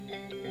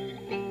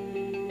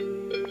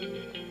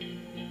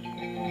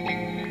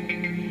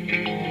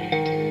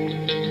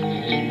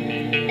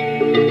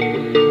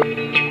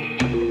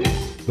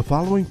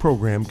following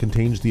program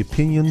contains the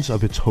opinions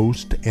of its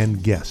host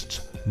and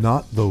guests,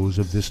 not those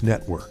of this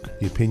network.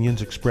 The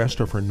opinions expressed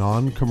are for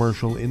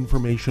non-commercial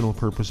informational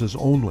purposes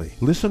only.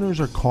 Listeners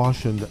are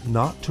cautioned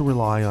not to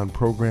rely on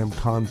program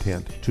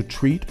content to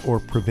treat or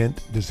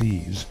prevent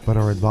disease, but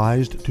are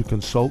advised to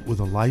consult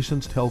with a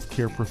licensed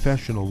healthcare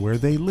professional where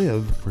they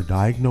live for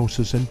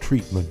diagnosis and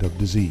treatment of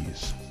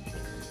disease.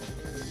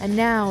 And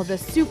now, the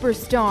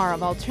superstar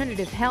of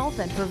alternative health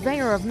and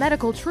purveyor of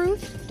medical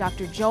truth,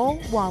 Dr. Joel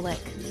Wallach.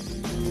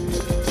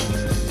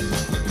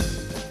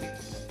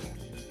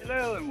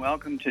 Hello and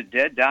welcome to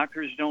Dead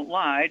Doctors Don't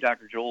Lie.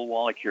 Dr. Joel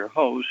Wallach, your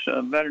host,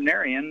 a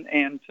veterinarian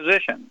and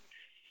physician.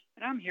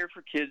 And I'm here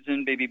for kids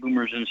and baby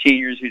boomers and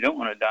seniors who don't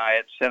want to die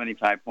at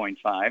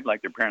 75.5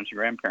 like their parents and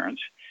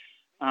grandparents.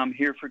 I'm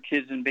here for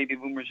kids and baby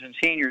boomers and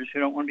seniors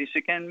who don't want to be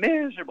sick and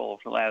miserable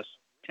for the last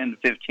 10 to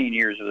 15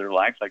 years of their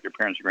life like their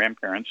parents and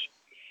grandparents.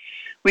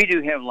 We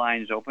do have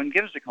lines open.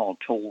 Give us a call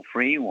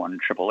toll-free,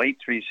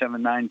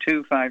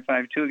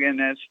 1-888-379-2552. Again,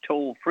 that's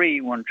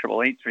toll-free,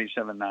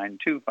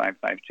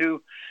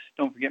 1-888-379-2552.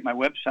 Don't forget my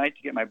website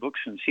to get my books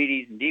and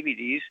CDs and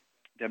DVDs,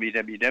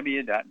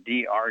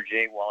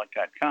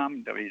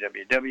 www.drjwallach.com,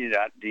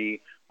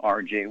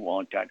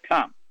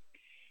 www.drjwallach.com.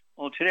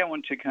 Well, today I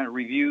want to kind of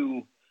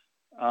review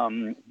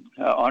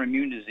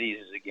autoimmune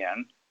diseases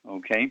again,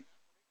 okay?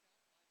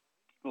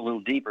 A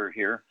little deeper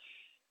here.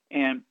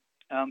 And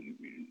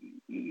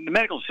the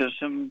medical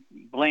system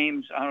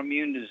blames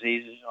autoimmune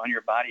diseases on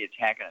your body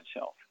attacking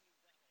itself.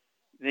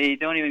 They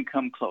don't even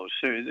come close.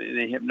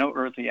 They have no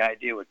earthly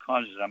idea what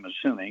causes it, I'm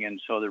assuming, and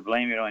so they're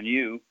blaming it on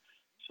you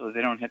so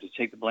they don't have to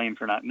take the blame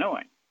for not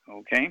knowing,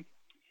 okay?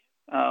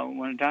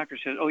 When a doctor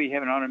says, oh, you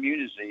have an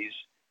autoimmune disease,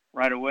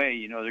 right away,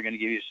 you know, they're going to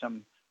give you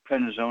some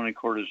prednisone and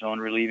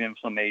cortisone, relieve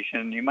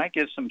inflammation. You might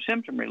get some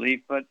symptom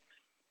relief, but,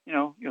 you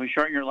know, you'll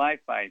shorten your life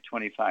by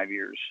 25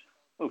 years,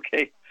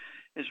 okay?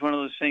 It's one of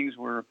those things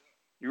where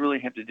you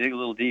really have to dig a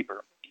little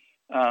deeper.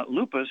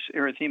 Lupus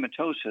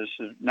erythematosus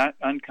is not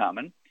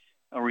uncommon,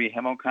 where you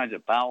have all kinds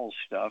of bowel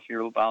stuff,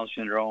 irritable bowel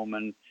syndrome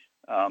and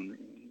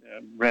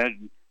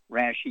red,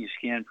 rashy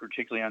skin,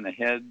 particularly on the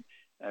head.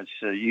 That's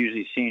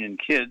usually seen in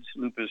kids,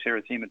 lupus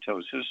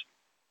erythematosus.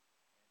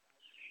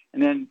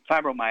 And then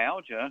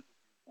fibromyalgia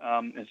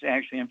is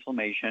actually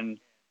inflammation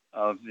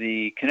of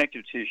the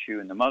connective tissue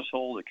in the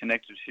muscle, the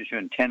connective tissue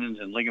and tendons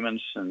and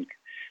ligaments and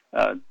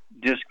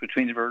disc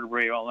between the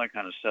vertebrae, all that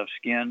kind of stuff,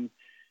 skin.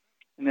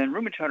 And then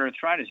rheumatoid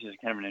arthritis is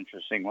kind of an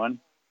interesting one.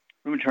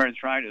 Rheumatoid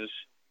arthritis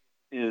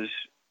is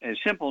a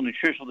simple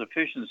nutritional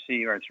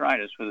deficiency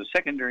arthritis with a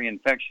secondary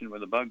infection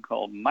with a bug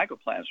called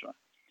mycoplasma.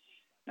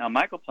 Now,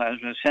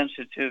 mycoplasma is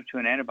sensitive to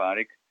an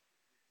antibiotic,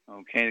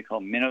 okay, they call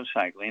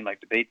minocycline,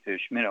 like the bait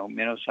fish,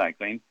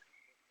 minocycline.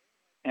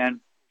 And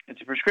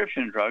it's a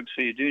prescription drug,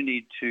 so you do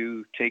need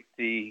to take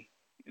the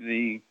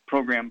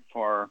program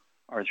for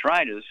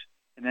arthritis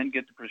and then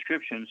get the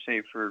prescription,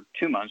 say, for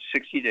 2 months,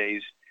 60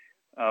 days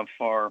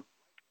for,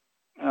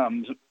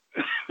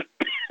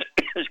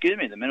 excuse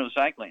me, the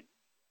minocycline.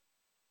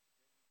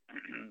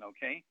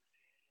 Okay?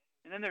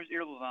 And then there's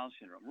irritable bowel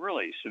syndrome,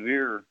 really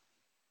severe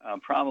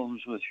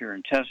problems with your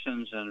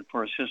intestines. And, of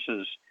course, this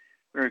is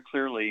very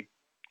clearly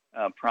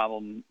a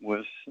problem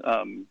with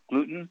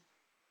gluten.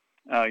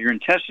 Your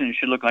intestines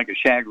should look like a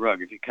shag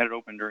rug if you cut it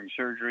open during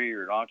surgery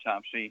or an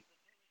autopsy.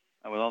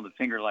 With all the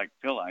finger-like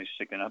villi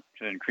sticking up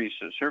to increase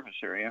the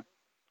surface area.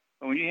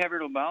 But when you have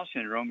irritable bowel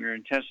syndrome, your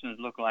intestines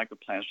look like a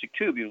plastic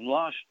tube. You've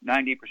lost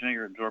 90% of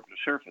your absorptive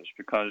surface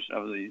because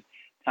of the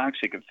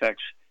toxic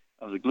effects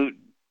of the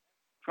gluten.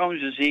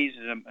 Crohn's disease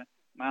is a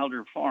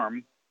milder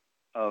form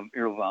of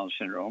irritable bowel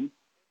syndrome.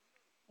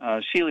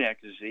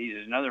 Celiac disease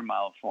is another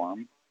mild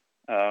form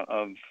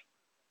of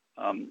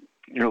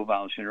irritable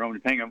bowel syndrome,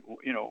 depending on,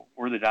 you know,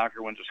 where the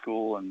doctor went to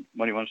school and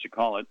what he wants to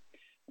call it.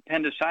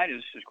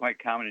 Appendicitis is quite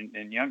common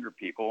in younger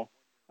people,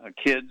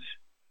 kids.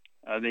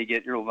 They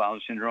get irritable bowel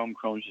syndrome,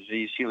 Crohn's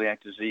disease,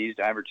 celiac disease,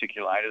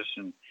 diverticulitis,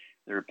 and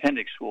their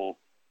appendix will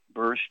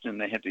burst,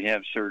 and they have to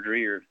have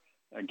surgery or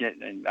get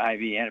an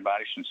IV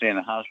antibiotics and stay in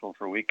the hospital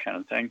for a week kind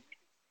of thing.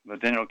 But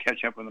then it'll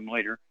catch up with them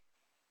later.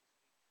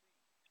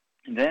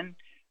 And then,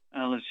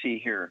 let's see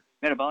here,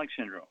 metabolic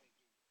syndrome.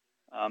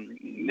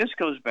 This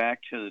goes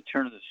back to the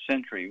turn of the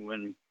century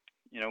when,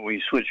 you know,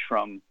 we switched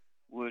from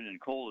wood and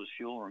coal as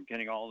fuel and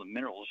getting all the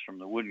minerals from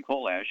the wood and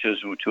coal ashes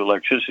to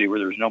electricity where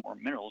there's no more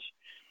minerals.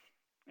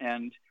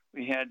 And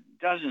we had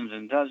dozens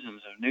and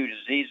dozens of new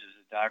diseases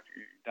that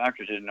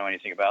doctors didn't know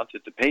anything about,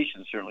 that the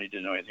patients certainly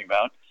didn't know anything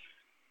about.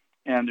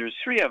 And there's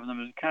three of them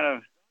that kind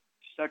of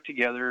stuck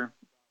together: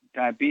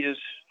 diabetes,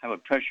 high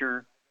blood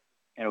pressure,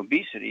 and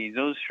obesity.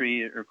 Those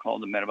three are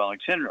called the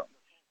metabolic syndrome.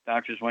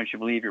 Doctors want you to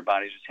believe your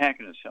body's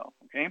attacking itself,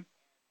 okay?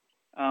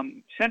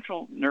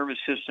 Central nervous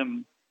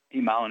system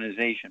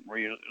demyelinization, where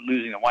you're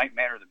losing the white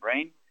matter of the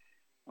brain,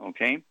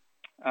 okay?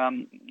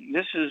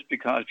 This is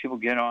because people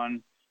get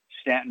on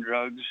statin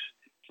drugs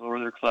to lower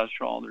their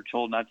cholesterol. They're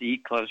told not to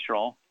eat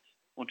cholesterol.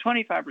 Well,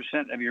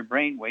 25% of your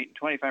brain weight and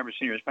 25%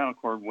 of your spinal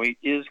cord weight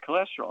is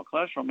cholesterol.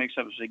 Cholesterol makes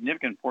up a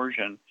significant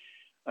portion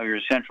of your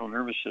central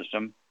nervous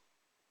system.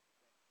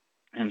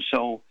 And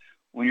so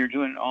when you're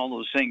doing all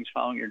those things,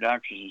 following your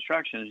doctor's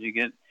instructions, you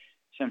get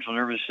central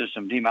nervous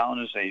system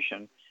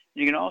demyelinization.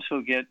 You can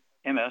also get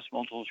MS,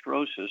 multiple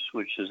sclerosis,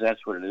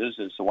 that's what it is.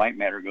 It's the white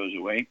matter goes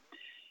away.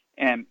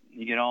 And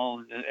you get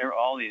all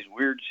these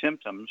weird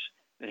symptoms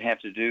that have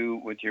to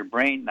do with your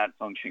brain not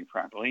functioning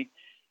properly.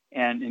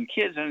 And in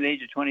kids under the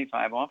age of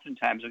 25,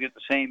 oftentimes they'll get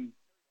the same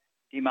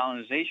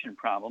demyelinization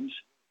problems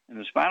in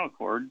the spinal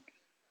cord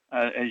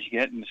as you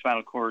get in the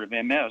spinal cord of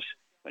MS,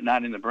 but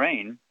not in the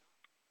brain.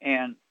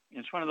 And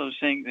it's one of those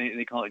things,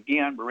 they call it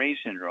Guillain-Barré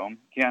syndrome.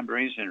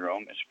 Guillain-Barré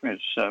syndrome is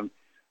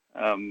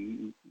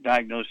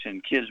diagnosed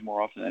in kids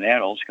more often than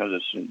adults because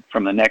it's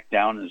from the neck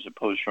down as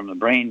opposed from the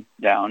brain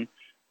down,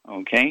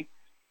 okay?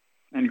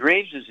 And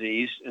Graves'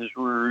 disease is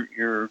where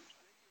your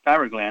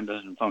thyroid gland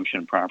doesn't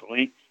function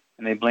properly,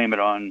 and they blame it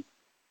on,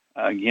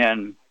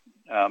 again,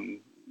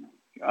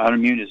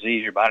 autoimmune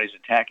disease. Your body's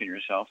attacking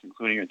yourself,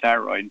 including your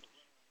thyroid,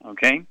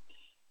 okay?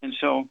 And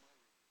so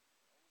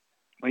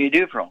what do you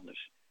do for all this?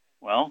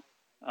 Well,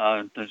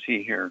 let's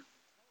see here.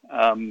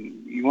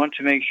 You want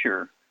to make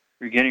sure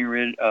you're getting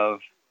rid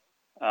of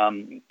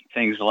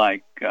things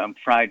like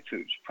fried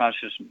foods,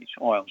 processed meats,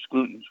 oils,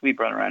 gluten, sweet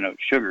bread, rye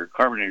oats, sugar,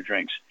 carbonated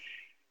drinks.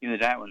 The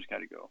diet one's got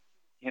to go.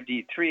 You have to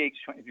eat 3 eggs.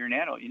 If you're an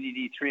adult, you need to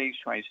eat 3 eggs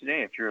twice a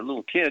day. If you're a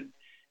little kid,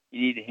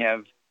 you need to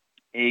have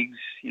eggs,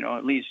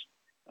 at least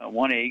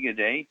 1 egg a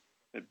day,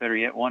 but better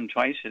yet, 1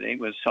 twice a day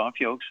with soft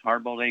yolks.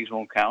 Hard-boiled eggs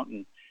won't count,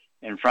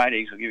 and fried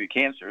eggs will give you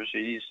cancer, so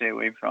you need to stay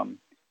away from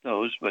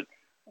those. But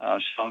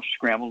soft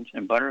scrambled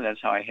and butter,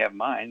 that's how I have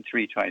mine,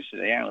 3 twice a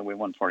day. I only weigh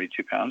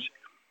 142 pounds.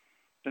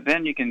 But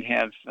then you can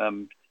have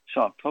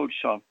soft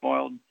poached, soft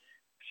boiled,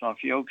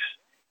 soft yolks,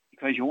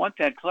 because you want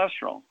that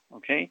cholesterol,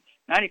 okay?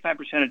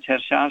 95% of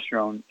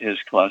testosterone is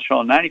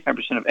cholesterol.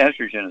 95% of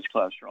estrogen is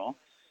cholesterol.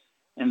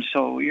 And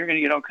so you're going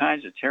to get all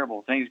kinds of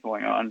terrible things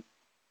going on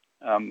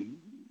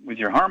with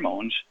your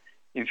hormones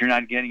if you're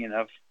not getting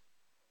enough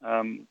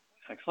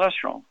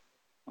cholesterol.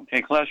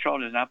 Okay, cholesterol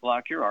does not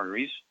block your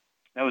arteries.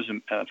 That was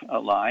a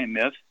lie, a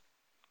myth.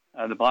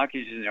 The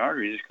blockage in the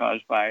arteries is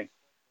caused by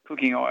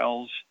cooking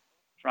oils,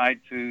 fried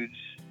foods,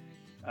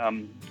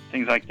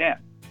 things like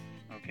that.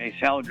 Okay,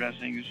 salad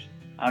dressings,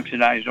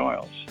 oxidized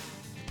oils.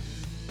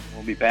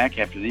 We'll be back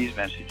after these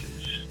messages.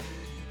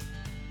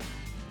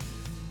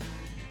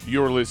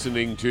 You're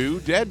listening to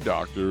Dead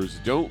Doctors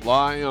Don't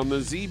Lie on the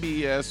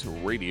ZBS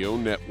Radio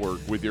Network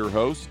with your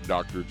host,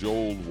 Dr.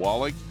 Joel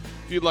Wallach.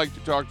 If you'd like to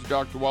talk to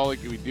Dr.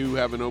 Wallach, we do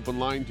have an open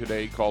line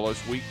today. Call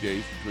us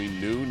weekdays between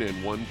noon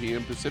and 1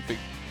 p.m. Pacific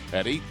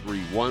at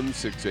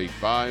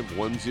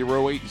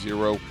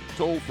 831-685-1080.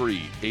 Toll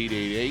free,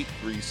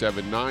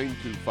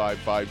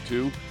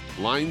 888-379-2552.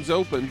 Lines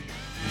open.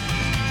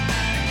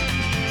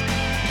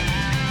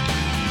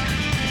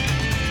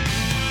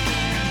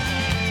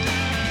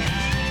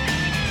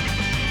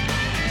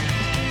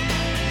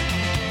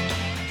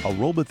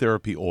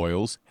 Aromatherapy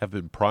oils have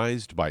been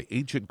prized by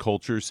ancient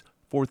cultures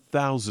for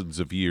thousands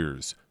of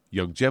years.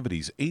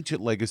 Longevity's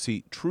ancient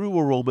legacy, True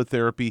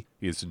Aromatherapy,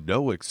 is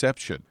no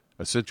exception.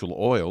 Essential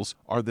oils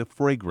are the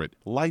fragrant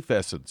life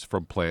essence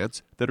from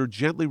plants that are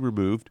gently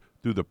removed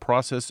through the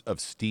process of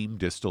steam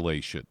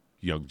distillation.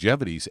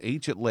 Longevity's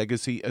ancient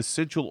legacy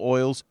essential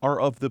oils are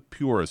of the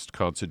purest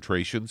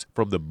concentrations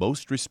from the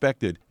most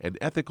respected and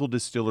ethical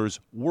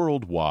distillers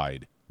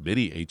worldwide.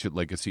 Many ancient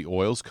legacy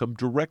oils come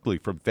directly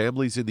from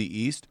families in the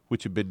East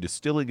which have been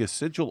distilling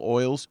essential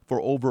oils for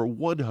over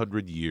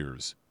 100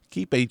 years.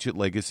 Keep Ancient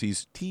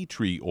Legacy's tea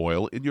tree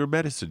oil in your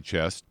medicine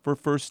chest for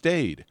first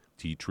aid.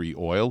 Tea tree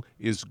oil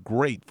is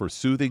great for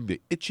soothing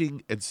the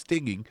itching and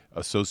stinging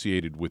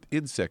associated with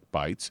insect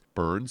bites,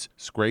 burns,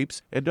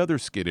 scrapes, and other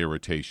skin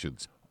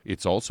irritations.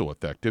 It's also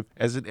effective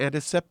as an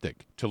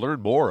antiseptic. To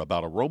learn more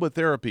about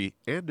aromatherapy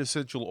and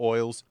essential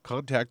oils,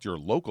 contact your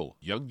local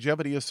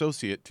Longevity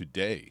associate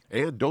today.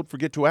 And don't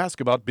forget to ask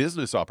about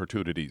business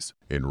opportunities.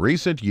 In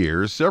recent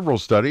years, several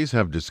studies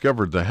have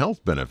discovered the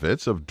health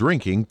benefits of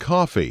drinking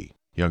coffee.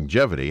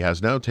 Longevity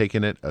has now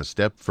taken it a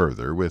step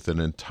further with an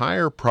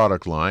entire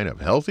product line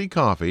of healthy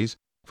coffees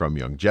from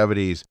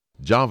Longevity's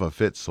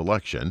JavaFit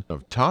selection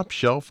of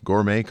top-shelf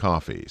gourmet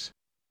coffees.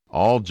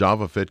 All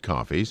JavaFit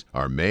coffees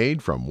are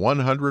made from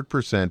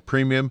 100%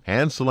 premium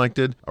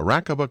hand-selected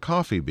Arabica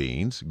coffee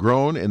beans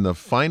grown in the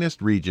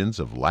finest regions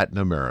of Latin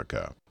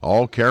America,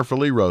 all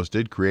carefully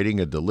roasted,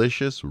 creating a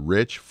delicious,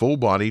 rich,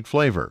 full-bodied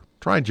flavor.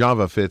 Try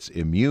JavaFit's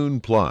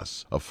Immune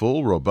Plus, a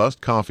full,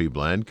 robust coffee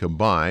blend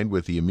combined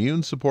with the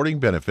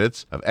immune-supporting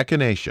benefits of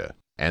echinacea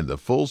and the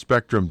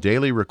full-spectrum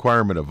daily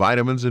requirement of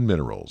vitamins and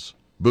minerals.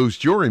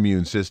 Boost your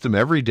immune system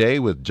every day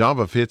with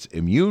JavaFit's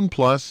Immune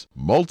Plus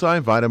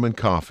multivitamin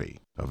coffee.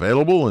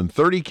 Available in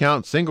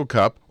 30-count single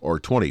cup or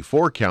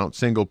 24-count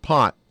single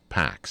pot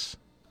packs.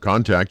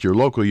 Contact your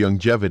local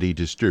Longevity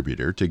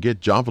distributor to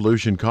get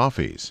Javalution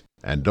coffees.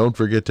 And don't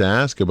forget to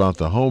ask about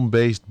the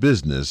home-based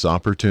business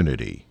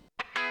opportunity.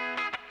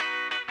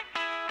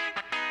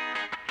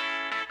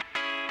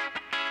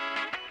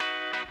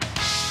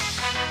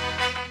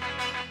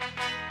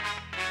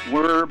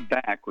 We're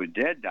back with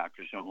Dead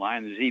Doctors Don't Lie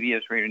on the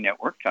ZBS Radio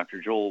Network.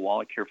 Dr. Joel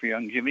Wallach here for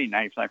Youngevity,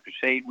 95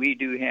 Crusade. We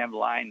do have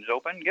lines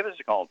open. Give us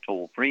a call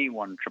toll-free,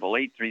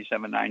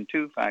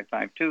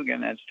 1-888-3792-552.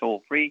 Again, that's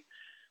toll-free,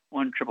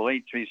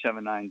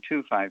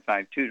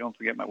 1-888-3792-552. Don't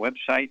forget my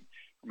website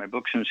for my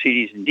books and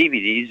CDs and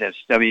DVDs. That's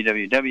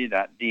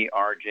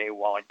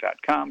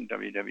www.drjwallach.com,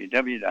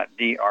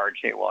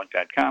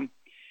 www.drjwallach.com.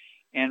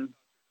 And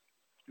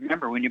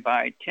remember, when you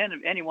buy 10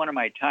 of any one of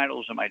my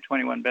titles of my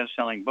 21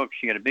 best-selling books,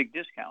 you get a big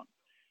discount,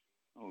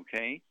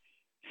 okay?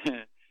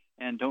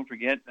 And don't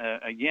forget,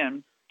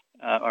 again,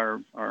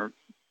 our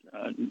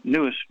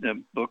newest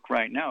book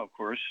right now, of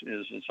course,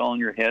 is It's All in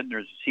Your Head.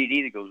 There's a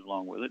CD that goes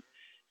along with it,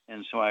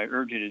 and so I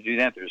urge you to do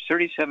that. There's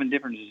 37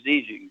 different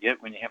diseases you can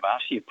get when you have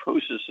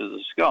osteoporosis of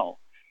the skull,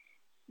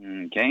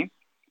 okay?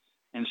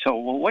 And so,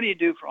 well, what do you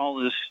do for all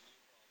this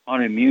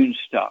autoimmune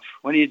stuff?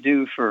 What do you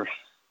do for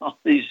all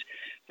these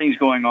things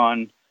going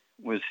on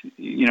with,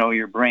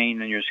 your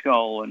brain and your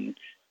skull and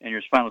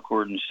your spinal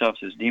cord and stuff,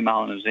 this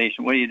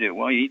demyelinization? What do?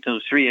 Well, you eat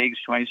those 3 eggs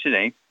twice a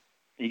day.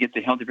 You get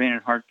the Healthy Brain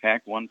and Heart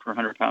Pack, 1 per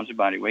 100 pounds of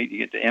body weight. You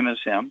get the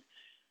MSM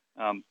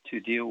to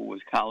deal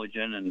with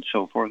collagen and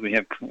so forth. We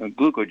have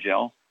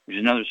Glucogel, which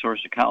is another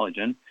source of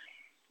collagen.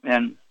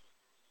 And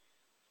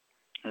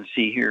let's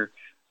see here.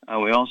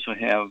 We also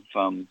have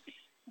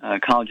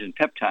collagen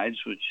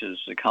peptides, which is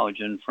the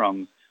collagen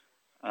from,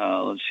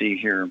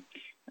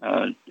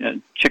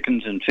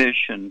 chickens and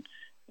fish and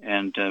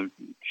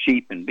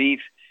sheep and beef.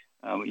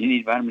 You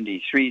need vitamin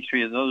D3,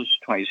 3 of those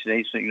twice a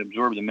day, so you can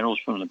absorb the minerals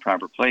from the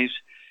proper place.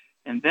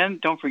 And then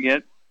don't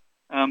forget,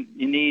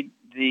 you need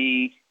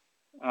the,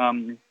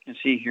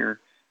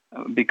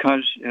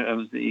 because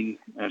of the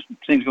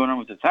things going on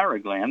with the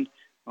thyroid gland,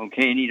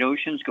 okay, you need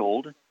Ocean's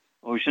Gold,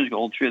 3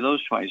 of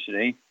those twice a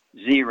day.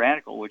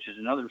 Z-Radical, which is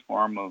another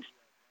form of,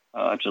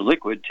 it's a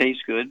liquid,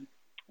 tastes good.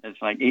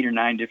 It's like 8 or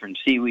 9 different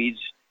seaweeds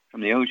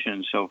from the ocean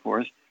and so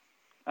forth.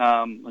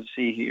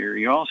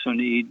 You also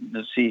need,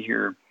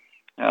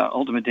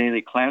 Ultimate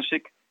Daily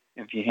Classic.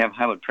 If you have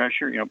high blood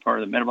pressure, part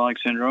of the metabolic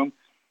syndrome,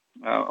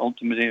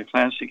 Ultimate Daily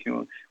Classic,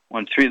 you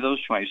want 3 of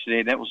those twice a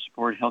day. That will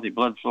support healthy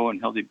blood flow and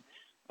healthy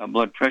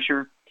blood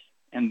pressure.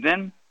 And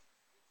then,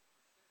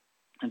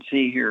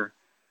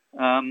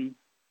 I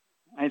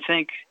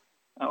think,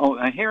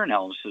 a hair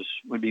analysis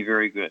would be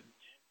very good.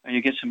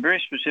 You get some very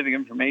specific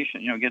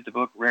information. Get the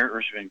book Rare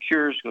Earths and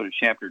Cures. Go to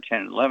chapter 10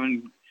 and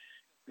 11.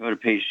 Go to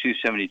page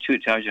 272.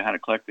 It tells you how to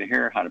collect the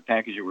hair, how to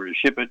package it, where to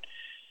ship it.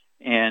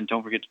 And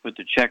don't forget to put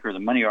the check or the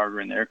money order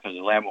in there, because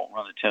the lab won't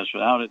run the test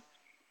without it.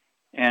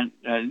 And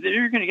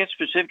you're going to get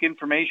specific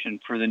information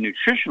for the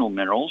nutritional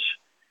minerals.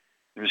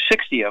 There's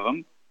 60 of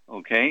them,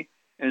 okay,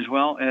 as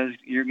well as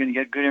you're going to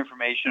get good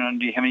information on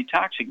do you have any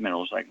toxic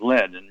minerals like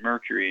lead and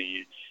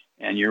mercury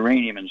and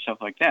uranium and stuff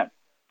like that.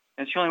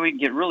 That's the only way you can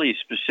get really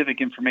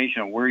specific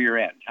information on where you're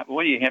at.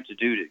 What do you have to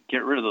do to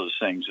get rid of those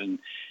things,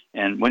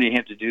 and what do you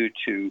have to do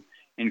to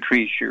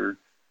increase your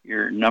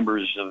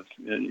numbers of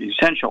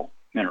essential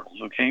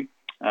minerals, okay?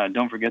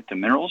 Don't forget the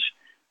minerals.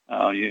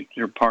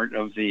 You're part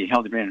of the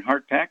Healthy Brain and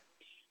Heart Pack.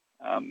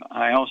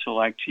 I also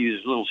like to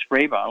use a little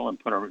spray bottle and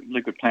put our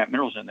liquid plant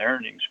minerals in there,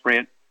 and you can spray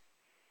it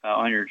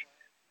on your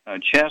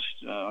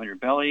chest, on your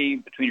belly,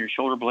 between your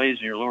shoulder blades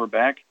and your lower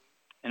back,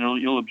 and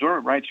you'll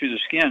absorb it right through the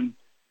skin,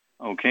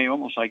 okay,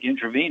 almost like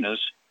intravenous.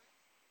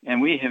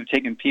 And we have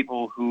taken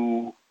people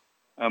who,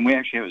 we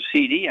actually have a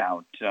CD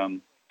out,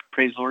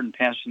 Praise the Lord and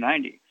Past the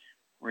 90,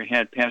 where we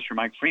had Pastor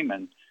Mike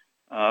Freeman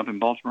up in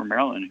Baltimore,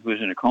 Maryland, who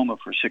was in a coma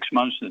for 6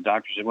 months, and the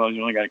doctor said, well, he's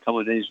only got a couple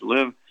of days to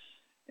live.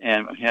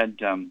 And we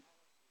had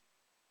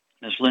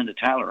Miss Linda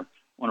Tyler,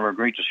 one of our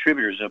great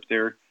distributors up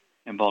there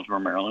in Baltimore,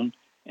 Maryland,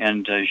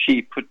 and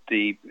she put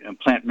the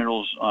plant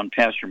minerals on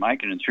Pastor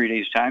Mike, and in 3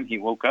 days' time, he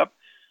woke up,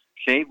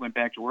 shaved, went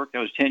back to work. That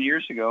was 10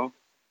 years ago,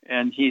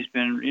 and he's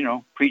been,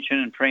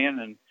 preaching and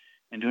praying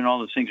and doing all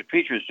the things that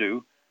preachers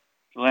do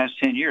for the last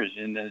 10 years.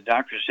 And the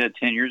doctor said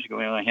 10 years ago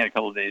he only had a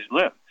couple of days to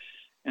live.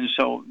 And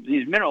so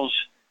these minerals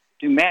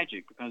do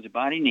magic because the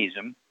body needs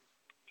them.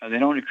 They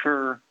don't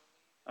occur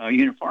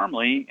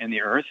uniformly in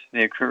the earth.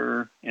 They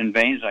occur in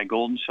veins like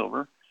gold and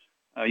silver.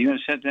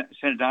 U.S.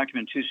 Senate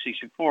Document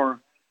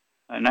 264,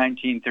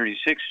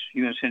 1936,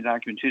 U.S. Senate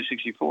Document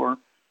 264,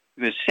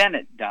 the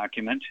Senate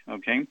document,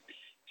 okay,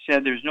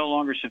 said there's no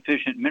longer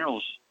sufficient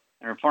minerals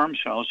in our farm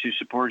soils to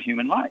support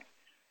human life.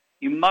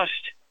 You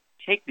must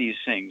take these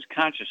things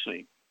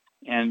consciously.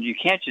 And you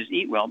can't just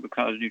eat well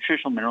because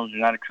nutritional minerals do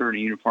not occur in a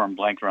uniform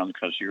blanket around the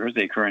crust of the earth.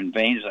 They occur in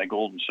veins like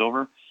gold and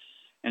silver.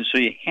 And so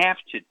you have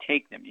to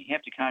take them. You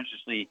have to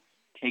consciously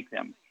take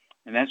them.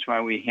 And that's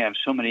why we have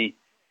so many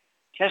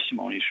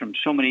testimonies from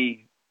so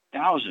many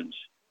thousands.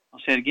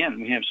 I'll say it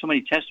again. We have so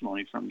many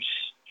testimonies from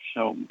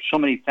so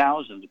many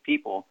thousands of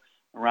people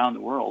around the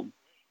world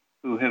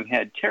who have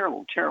had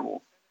terrible,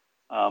 terrible,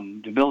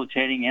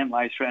 debilitating and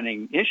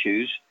life-threatening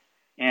issues.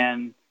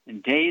 And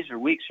in days or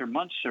weeks or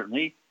months,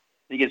 certainly,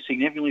 they get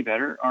significantly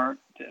better, or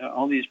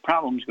all these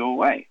problems go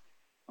away,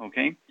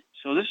 okay?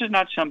 So this is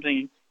not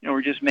something,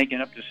 we're just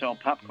making up to sell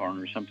popcorn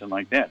or something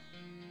like that,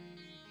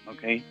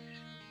 okay?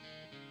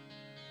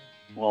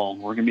 Well,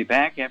 we're going to be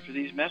back after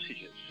these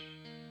messages.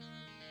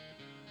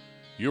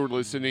 You're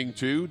listening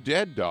to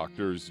Dead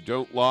Doctors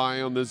Don't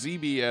Lie on the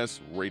ZBS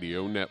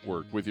Radio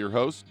Network with your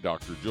host,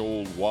 Dr.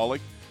 Joel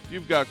Wallach. If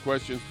you've got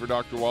questions for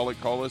Dr.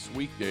 Wallach, call us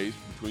weekdays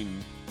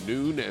between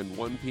noon and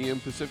 1 p.m.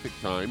 Pacific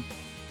Time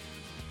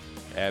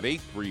at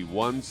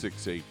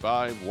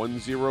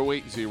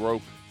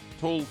 831-685-1080,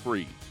 toll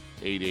free,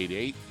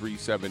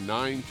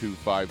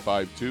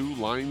 888-379-2552,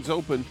 lines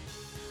open.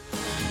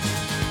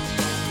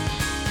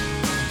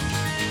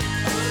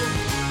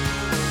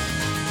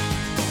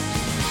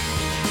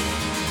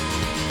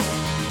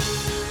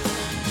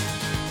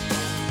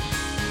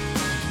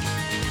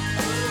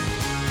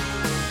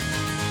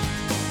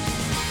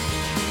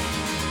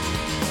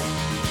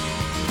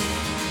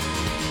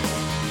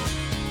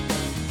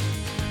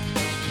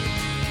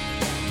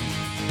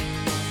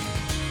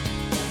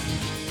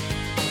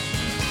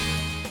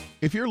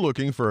 If you're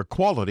looking for a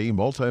quality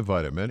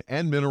multivitamin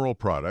and mineral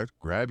product,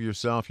 grab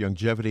yourself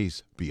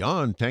Youngevity's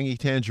Beyond Tangy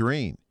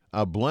Tangerine,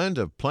 a blend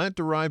of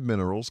plant-derived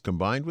minerals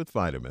combined with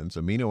vitamins,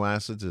 amino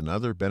acids, and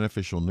other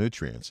beneficial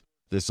nutrients.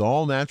 This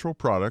all-natural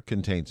product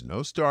contains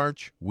no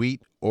starch,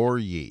 wheat, or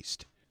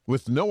yeast,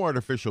 with no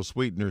artificial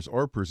sweeteners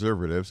or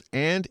preservatives,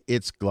 and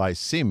it's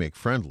glycemic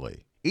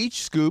friendly.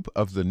 Each scoop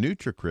of the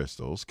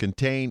NutriCrystals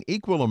contain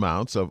equal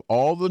amounts of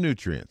all the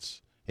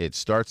nutrients. It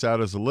starts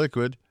out as a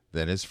liquid,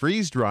 then is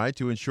freeze-dried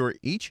to ensure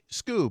each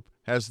scoop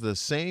has the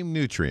same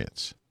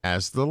nutrients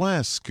as the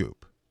last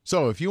scoop.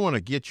 So if you want to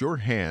get your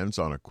hands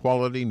on a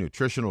quality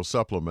nutritional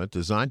supplement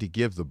designed to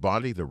give the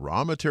body the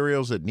raw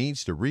materials it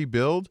needs to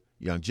rebuild,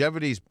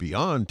 Youngevity's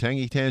Beyond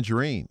Tangy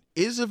Tangerine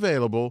is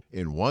available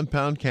in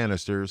 1-pound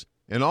canisters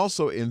and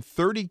also in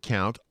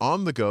 30-count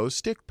on-the-go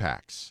stick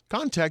packs.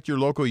 Contact your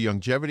local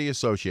Youngevity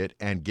associate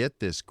and get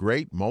this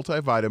great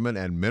multivitamin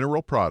and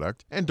mineral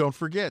product. And don't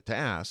forget to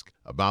ask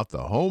about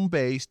the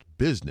home-based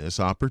business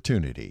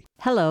opportunity.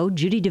 Hello,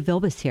 Judy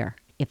DeVilbus here.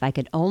 If I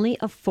could only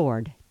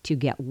afford to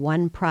get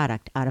one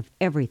product out of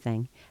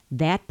everything,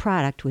 that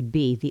product would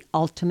be the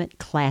Ultimate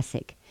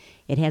Classic.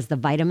 It has the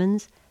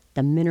vitamins,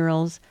 the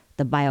minerals,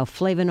 the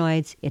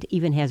bioflavonoids. It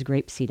even has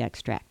grapeseed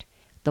extract.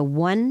 The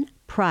one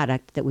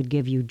product that would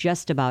give you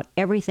just about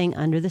everything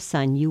under the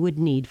sun you would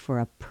need for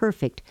a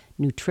perfect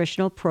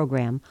nutritional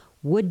program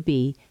would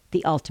be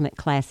the Ultimate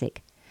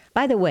Classic.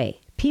 By the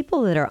way,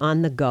 people that are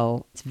on the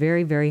go, it's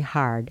very, very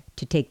hard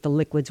to take the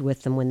liquids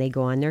with them when they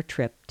go on their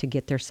trip to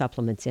get their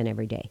supplements in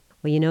every day.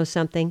 Well, you know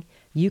something?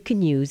 You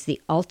can use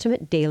the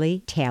Ultimate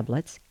Daily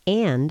tablets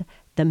and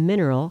the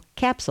mineral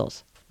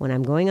capsules. When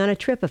I'm going on a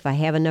trip, if I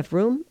have enough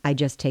room, I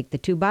just take the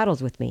 2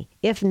 bottles with me.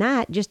 If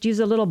not, just use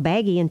a little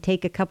baggie and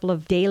take a couple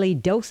of daily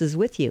doses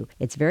with you.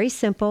 It's very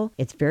simple.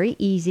 It's very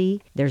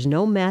easy. There's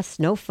no mess,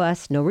 no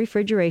fuss, no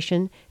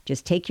refrigeration.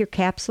 Just take your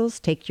capsules,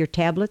 take your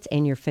tablets,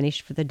 and you're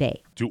finished for the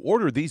day. To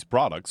order these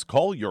products,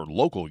 call your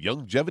local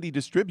Youngevity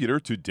distributor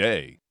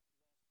today.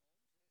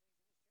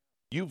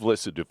 You've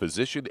listened to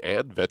physician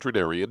and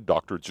veterinarian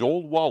Dr.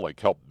 Joel Wallach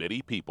help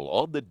many people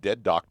on the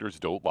Dead Doctors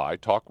Don't Lie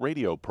talk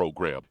radio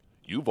program.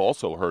 You've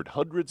also heard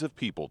hundreds of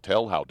people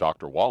tell how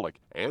Dr. Wallach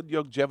and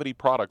Youngevity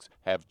products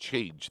have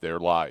changed their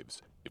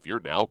lives. If you're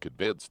now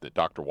convinced that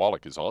Dr.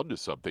 Wallach is onto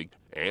something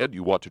and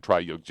you want to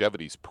try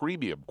Youngevity's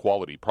premium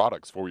quality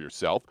products for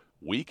yourself,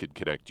 we can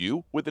connect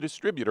you with a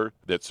distributor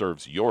that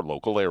serves your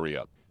local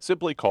area.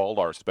 Simply call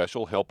our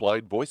special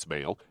helpline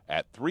voicemail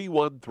at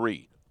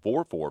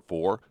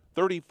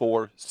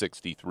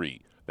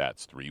 313-444-3463.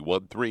 That's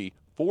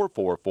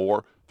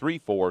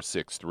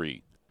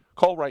 313-444-3463.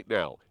 Call right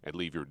now and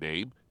leave your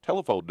name,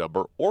 telephone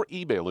number, or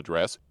email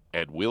address,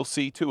 and we'll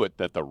see to it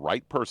that the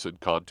right person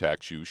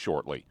contacts you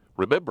shortly.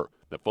 Remember,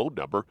 the phone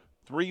number,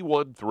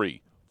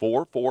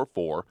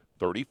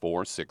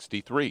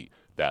 313-444-3463.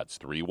 That's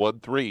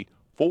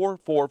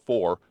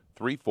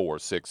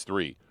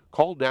 313-444-3463.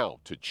 Call now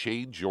to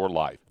change your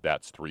life.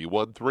 That's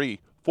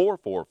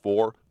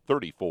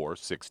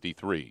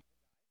 313-444-3463.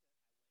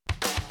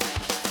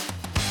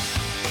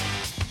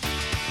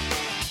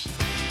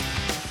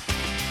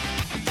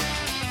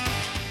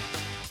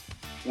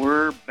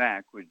 We're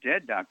back with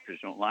Dead Doctors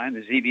Don't Lie on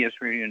the ZBS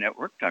Radio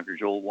Network. Dr.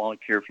 Joel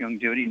Wallach here for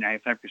Youngevity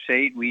 95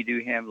 Crusade. We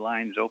do have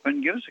lines open.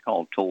 Give us a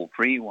call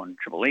toll-free,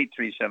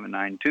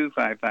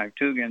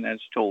 1-888-379-2552. Again,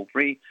 that's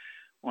toll-free,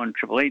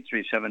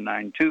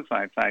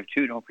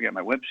 1-888-379-2552. Don't forget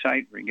my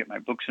website where you can get my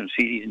books and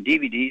CDs and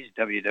DVDs,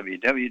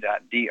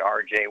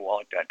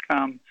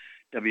 www.drjwallach.com,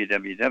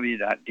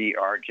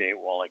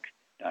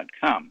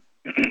 www.drjwallach.com.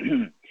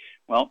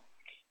 Well,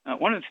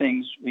 one of the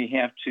things we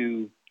have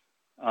to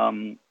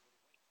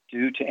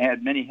do to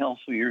add many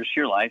healthful years to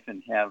your life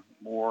and have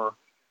more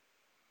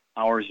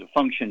hours of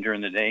function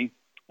during the day.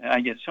 I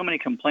get so many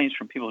complaints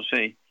from people who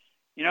say,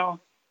 you know,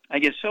 I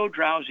get so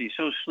drowsy,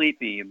 so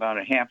sleepy about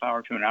a half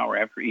hour to an hour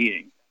after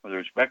eating, whether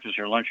it's breakfast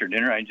or lunch or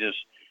dinner. I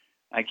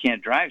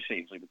can't drive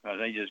safely because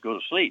I just go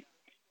to sleep.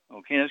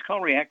 Okay, that's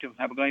called reactive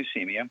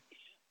hypoglycemia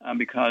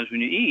because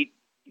when you eat,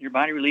 your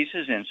body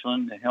releases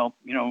insulin to help,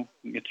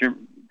 get your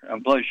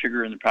blood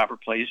sugar in the proper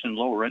place and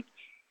lower it.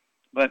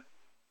 But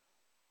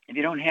if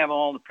you don't have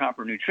all the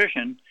proper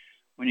nutrition,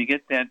 when you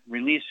get that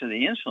release of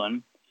the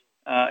insulin,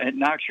 it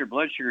knocks your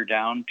blood sugar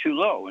down too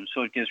low. And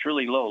so it gets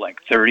really low, like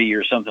 30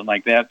 or something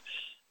like that,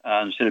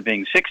 instead of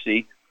being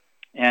 60.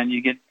 And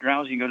you get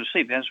drowsy and go to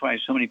sleep. That's why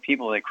so many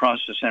people, they cross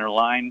the center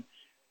line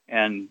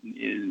and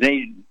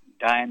they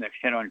die in the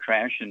head-on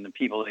crash, and the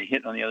people they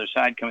hit on the other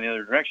side coming the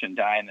other direction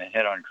die in the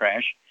head-on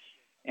crash.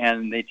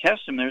 And they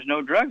test them, there's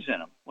no drugs in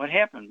them. What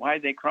happened? Why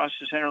did they cross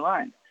the center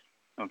line?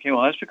 Okay,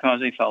 well, that's because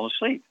they fell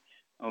asleep.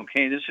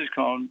 Okay, this is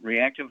called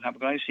reactive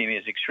hypoglycemia.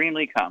 It's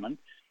extremely common.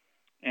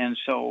 And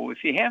so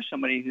if you have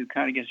somebody who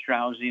kind of gets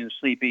drowsy and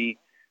sleepy,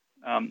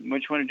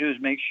 what you want to do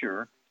is make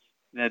sure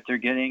that they're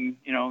getting,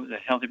 the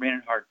Healthy Brain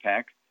and Heart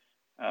Pack.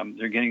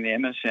 They're getting the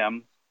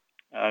MSM.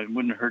 It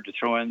wouldn't hurt to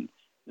throw in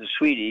the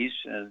Sweeties,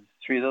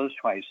 3 of those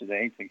twice a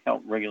day to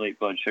help regulate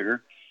blood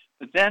sugar.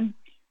 But then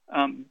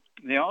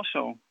they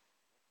also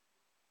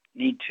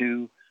need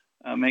to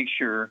make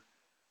sure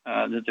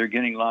that they're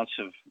getting lots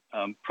of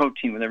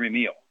protein with every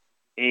meal.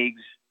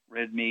 Eggs,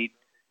 red meat,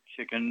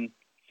 chicken,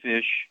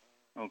 fish,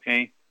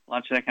 okay?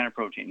 Lots of that kind of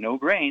protein. No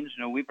grains,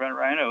 no wheat, brown,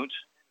 rye, and oats.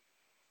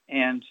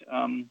 And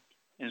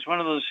it's one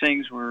of those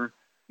things where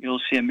you'll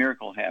see a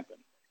miracle happen.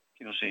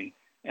 You'll see.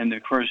 And,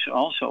 of course,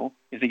 also,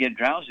 if they get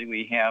drowsy,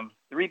 we have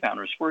the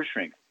Rebounder Sports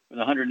Drink with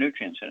 100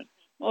 nutrients in it.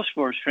 Most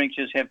sports drinks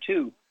just have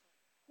 2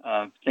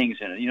 things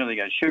in it. They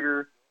got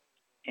sugar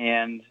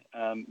and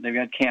they've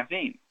got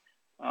caffeine.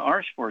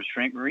 Our sports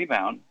drink,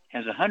 Rebound,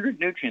 has 100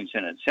 nutrients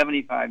in it,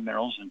 75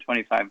 minerals and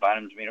 25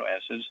 vitamins, amino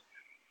acids.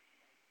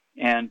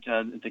 And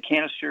the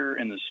canister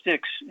and the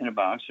sticks in a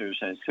box, there's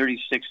 30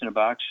 sticks in a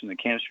box, and the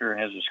canister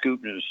has a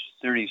scoop, and there's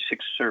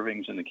 36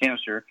 servings in the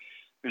canister.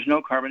 There's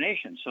no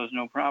carbonation, so there's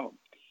no problem.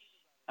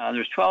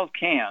 There's 12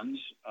 cans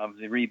of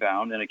the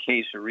Rebound in a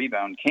case of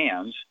Rebound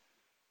cans.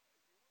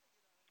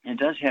 It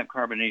does have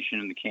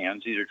carbonation in the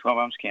cans. These are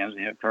 12-ounce cans.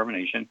 They have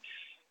carbonation.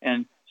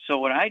 And so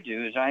what I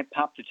do is I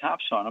pop the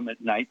tops on them at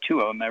night,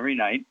 2 of them every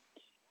night,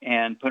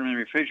 and put them in the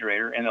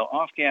refrigerator, and they'll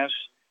off-gas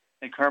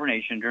that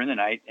carbonation during the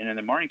night, and in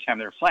the morning time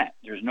they're flat.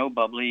 There's no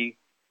bubbly,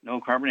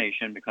 no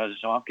carbonation because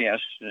it's off-gas,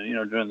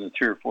 during the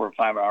 3 or 4 or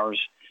 5 hours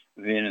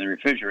of being in the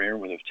refrigerator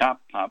with the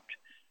top popped.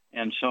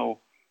 And so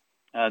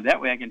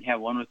that way I can have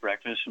one with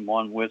breakfast and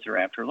one with or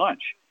after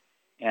lunch.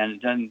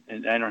 And then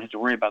I don't have to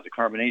worry about the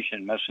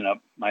carbonation messing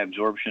up my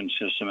absorption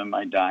system and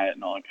my diet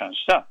and all that kind of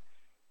stuff,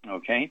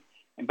 okay?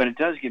 But it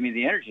does give me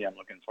the energy I'm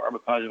looking for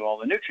because of all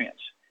the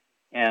nutrients.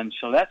 And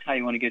so that's how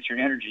you want to get your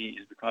energy,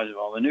 is because of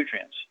all the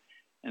nutrients.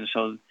 And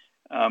so,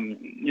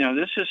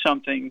 this is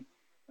something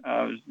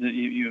that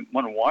you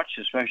want to watch,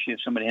 especially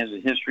if somebody has a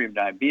history of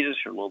diabetes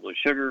or low blood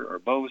sugar or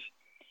both.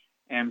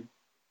 And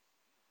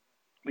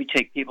we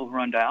take people who are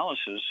on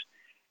dialysis,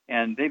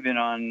 and they've been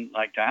on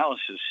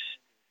dialysis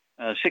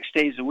 6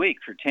 days a week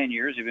for 10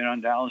 years. They've been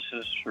on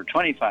dialysis for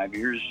 25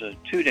 years,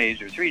 2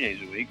 days or 3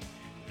 days a week,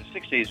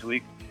 6 days a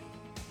week,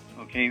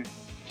 okay,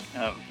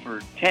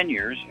 for 10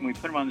 years. And we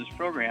put them on this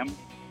program,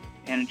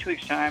 and in 2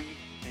 weeks' time,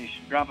 they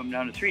should drop them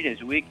down to 3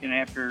 days a week, and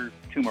after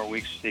 2 more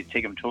weeks, they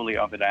take them totally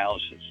off of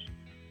dialysis.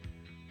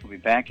 We'll be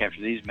back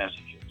after these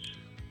messages.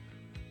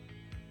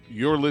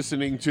 You're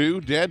listening to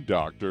Dead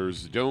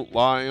Doctors Don't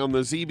Lie on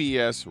the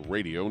ZBS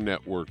Radio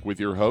Network with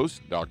your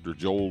host, Dr.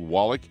 Joel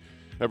Wallach.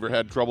 Ever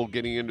had trouble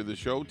getting into the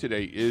show?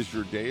 Today is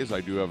your day, as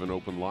I do have an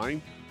open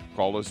line.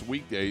 Call us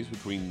weekdays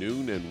between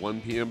noon and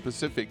 1 p.m.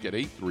 Pacific at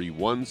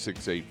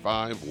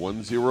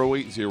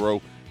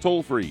 831-685-1080.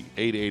 Toll free,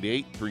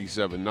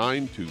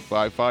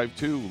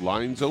 888-379-2552.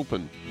 Lines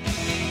open.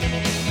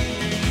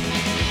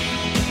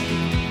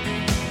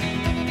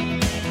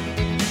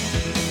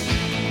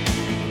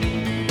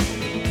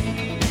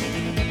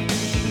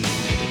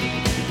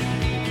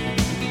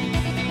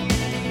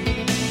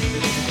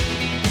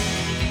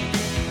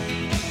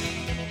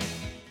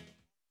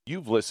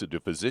 You've listened to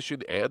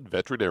physician and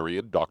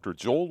veterinarian Dr.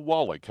 Joel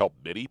Wallach help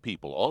many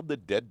people on the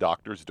Dead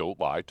Doctors Don't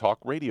Lie talk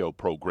radio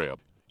program.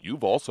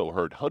 You've also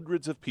heard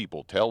hundreds of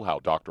people tell how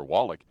Dr.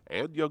 Wallach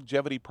and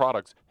Youngevity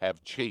products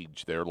have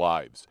changed their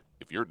lives.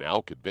 If you're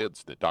now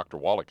convinced that Dr.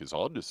 Wallach is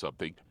onto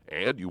something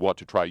and you want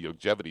to try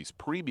Youngevity's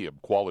premium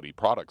quality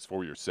products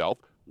for yourself,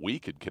 we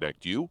can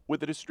connect you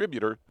with a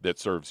distributor that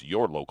serves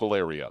your local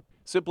area.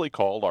 Simply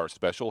call our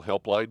special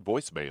helpline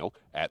voicemail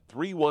at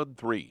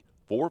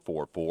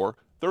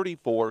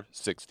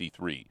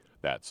 313-444-3463.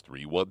 That's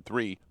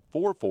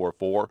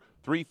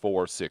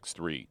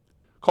 313-444-3463.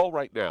 Call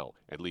right now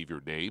and leave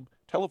your name,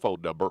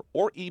 telephone number,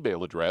 or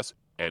email address,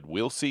 and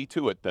we'll see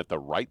to it that the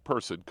right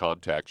person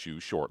contacts you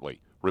shortly.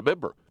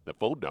 Remember, the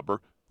phone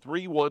number,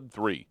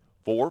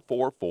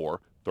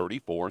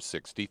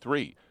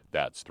 313-444-3463.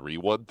 That's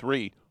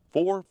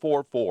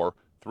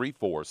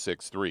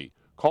 313-444-3463.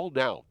 Call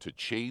now to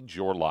change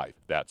your life.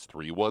 That's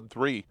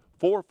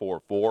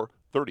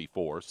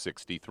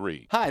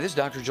 313-444-3463. Hi, this is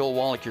Dr. Joel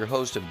Wallach, your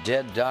host of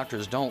Dead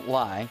Doctors Don't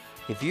Lie.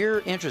 If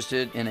you're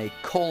interested in a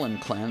colon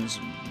cleanse,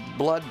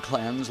 blood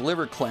cleanse,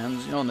 liver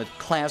cleanse, in the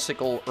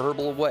classical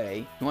herbal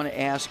way, you want to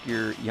ask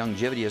your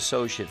Youngevity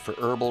associate for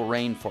Herbal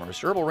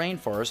Rainforest. Herbal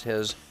Rainforest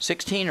has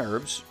 16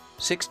 herbs,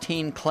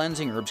 16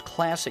 cleansing herbs,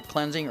 classic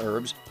cleansing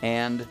herbs,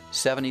 and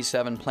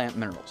 77 plant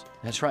minerals.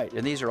 That's right,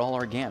 and these are all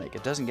organic.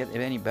 It doesn't get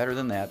any better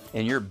than that.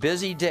 In your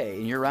busy day,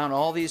 and you're around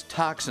all these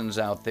toxins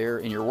out there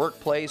in your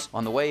workplace,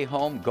 on the way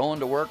home, going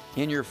to work,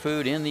 in your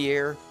food, in the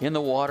air, in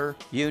the water,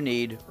 you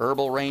need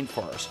Herbal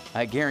Rainforest.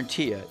 I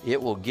guarantee you,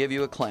 it will give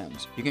you a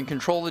cleanse. You can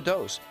control the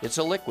dose. It's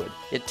a liquid.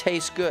 It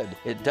tastes good.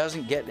 It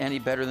doesn't get any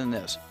better than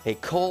this. A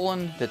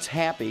colon that's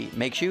happy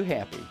makes you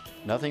happy.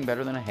 Nothing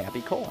better than a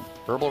happy colon.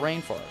 Herbal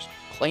Rainforest.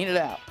 Clean it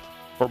out.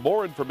 For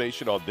more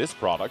information on this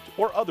product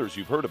or others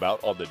you've heard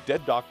about on the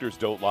Dead Doctors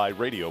Don't Lie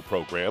radio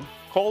program,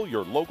 call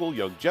your local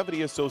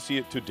Youngevity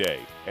associate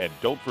today. And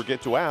don't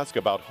forget to ask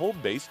about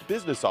home-based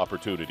business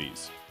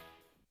opportunities.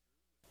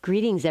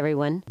 Greetings,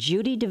 everyone.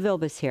 Judy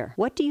DeVilbus here.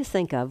 What do you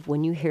think of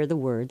when you hear the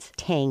words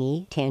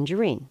tangy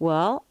tangerine?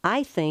 Well,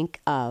 I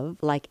think of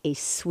like a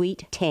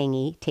sweet,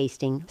 tangy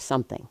tasting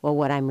something. Well,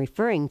 what I'm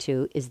referring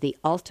to is the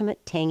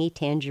Ultimate Tangy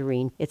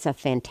Tangerine. It's a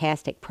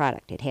fantastic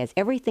product. It has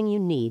everything you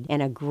need,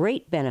 and a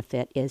great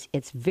benefit is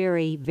it's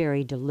very,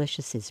 very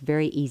delicious. It's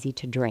very easy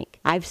to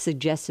drink. I've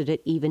suggested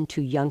it even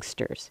to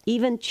youngsters.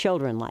 Even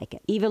children like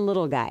it. Even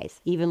little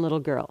guys. Even little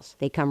girls.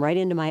 They come right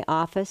into my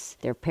office.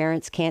 Their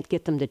parents can't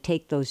get them to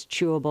take those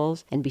chewables,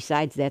 and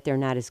besides that, they're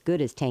not as good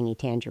as Tangy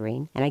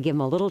Tangerine. And I give them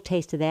a little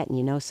taste of that, and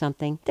you know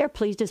something? They're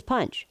pleased as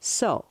punch.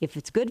 So, if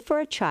it's good for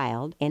a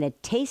child and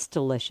it tastes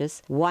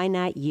delicious, why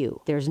not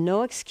you? There's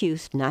no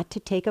excuse not to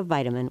take a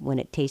vitamin when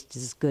it tastes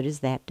as good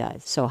as that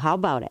does. So how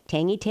about it?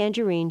 Tangy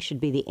Tangerine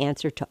should be the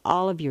answer to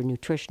all of your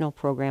nutritional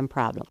program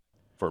problems.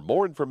 For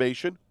more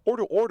information or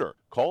to order,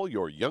 call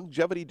your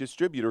Youngevity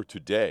distributor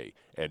today.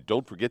 And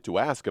don't forget to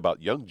ask about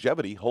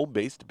Youngevity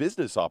home-based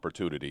business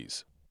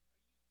opportunities.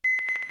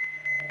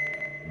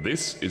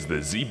 This is the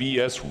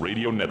ZBS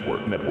Radio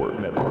Network.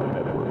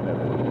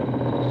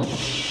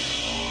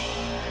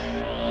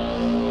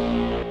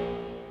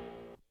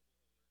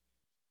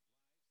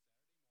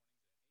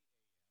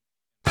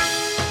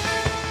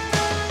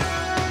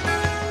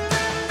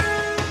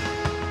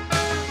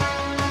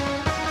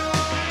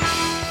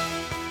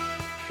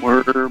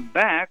 We're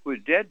back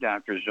with Dead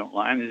Doctors Don't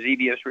Lie on the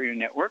ZBS Radio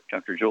Network.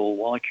 Dr. Joel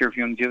Wallach here for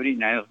Youngevity,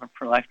 United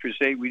for Life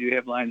Crusade. We do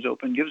have lines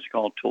open. Give us a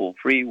call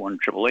toll-free,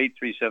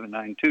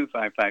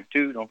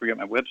 1-888-379-2552. Don't forget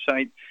my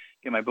website.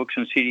 Get my books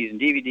and CDs and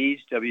DVDs,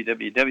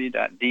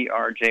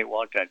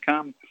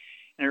 www.drjwallach.com. And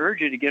I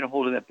urge you to get a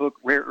hold of that book,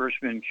 Rare Earths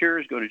and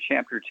Cures. Go to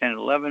chapter 10 and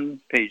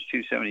 11, page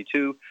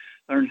 272.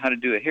 Learn how to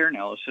do a hair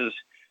analysis.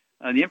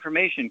 The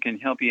information can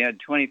help you add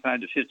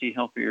 25 to 50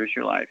 healthy years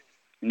to your life.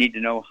 You need to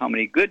know how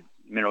many good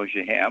minerals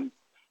you have,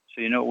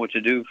 so you know what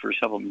to do for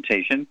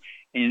supplementation,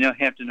 and you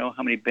have to know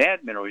how many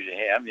bad minerals you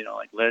have,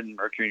 like lead and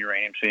mercury and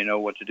uranium, so you know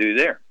what to do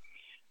there.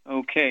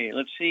 Okay,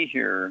 let's see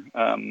here.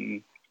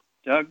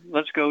 Doug,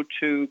 let's go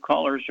to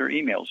callers or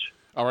emails.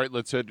 All right,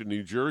 let's head to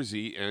New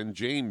Jersey, and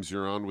James,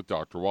 you're on with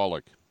Dr.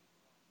 Wallach.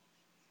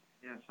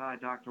 Yes, hi,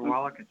 Dr.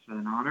 Wallach. It's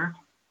an honor.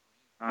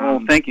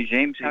 Thank you,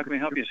 James. How can we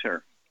help you,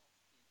 sir?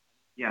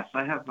 Yes,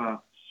 I have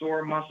a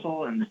sore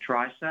muscle in the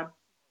tricep.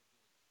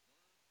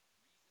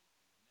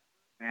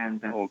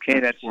 And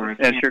that's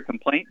your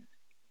complaint?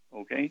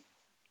 Okay.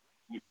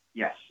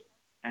 Yes,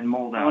 and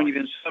mold How long have you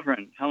been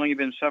suffering? How long have you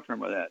been suffering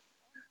with that?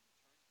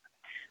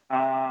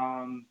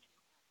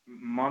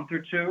 Month or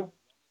two.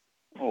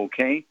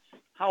 Okay.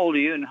 How old are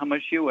you and how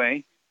much do you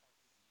weigh?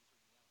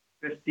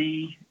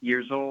 50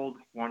 years old,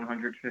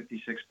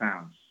 156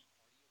 pounds.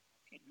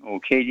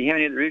 Okay. Do you have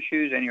any other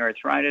issues? Any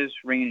arthritis,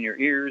 ringing in your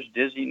ears,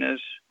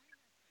 dizziness?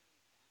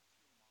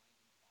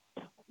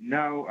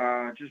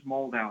 No, just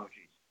mold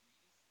allergies.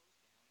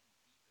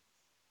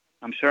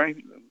 I'm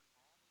sorry?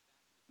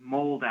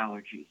 Mold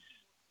allergies.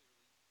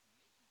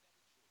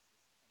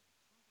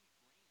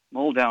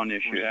 Mold down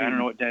issue. I don't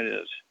know what that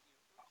is.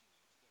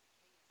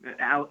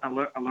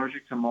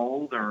 Allergic to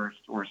mold or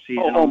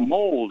seasonal? Oh,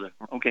 mold.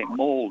 Okay,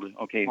 mold.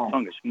 Okay,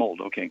 fungus,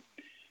 mold. Okay.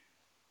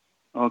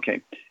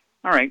 Okay.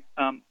 All right.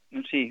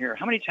 Let's see here.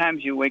 How many times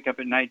do you wake up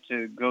at night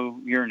to go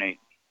urinate,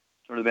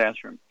 go to the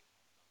bathroom?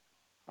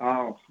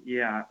 Oh,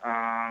 yeah.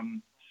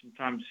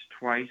 Sometimes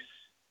twice.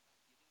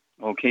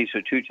 Okay, so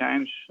 2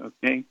 times.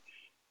 Okay.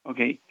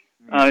 Okay.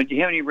 Do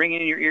you have any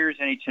ringing in your ears,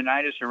 any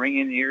tinnitus or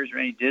ringing in the ears, or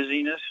any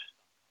dizziness?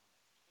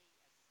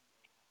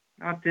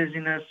 Not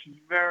dizziness.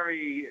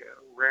 Very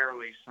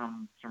rarely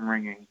some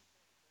ringing.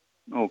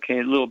 Okay,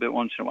 a little bit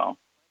once in a while.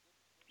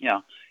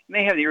 Yeah. You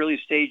may have the early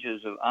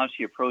stages of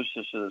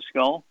osteoporosis of the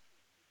skull.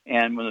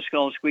 And when the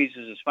skull squeezes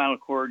the spinal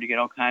cord, you get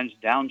all kinds of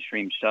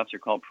downstream stuff. They're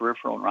called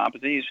peripheral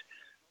neuropathies.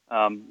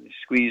 It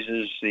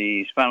squeezes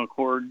the spinal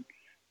cord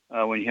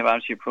when you have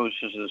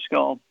osteoporosis of the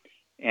skull,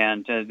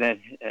 and the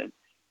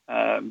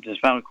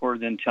spinal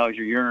cord then tells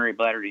your urinary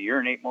bladder to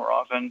urinate more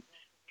often,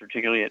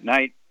 particularly at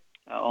night.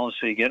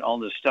 Also, you get all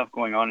this stuff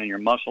going on in your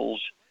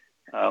muscles,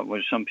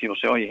 which some people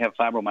say, oh, you have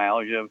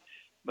fibromyalgia,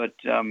 but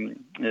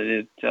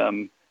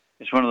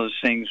it's one of those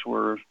things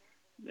where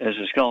as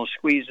the skull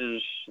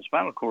squeezes the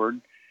spinal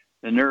cord,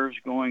 the nerves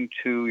going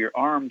to your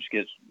arms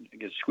get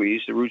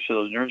squeezed, the roots of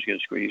those nerves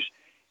get squeezed,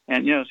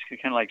 And, it's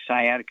kind of like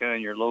sciatica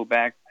in your low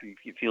back.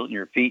 You feel it in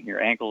your feet and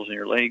your ankles and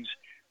your legs.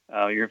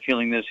 You're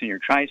feeling this in your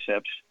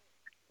triceps.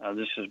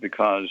 This is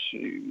because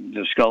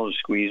the skull is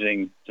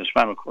squeezing the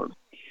spinal cord.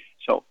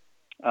 So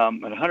at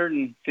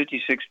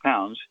 156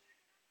 pounds,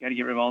 you got to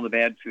get rid of all the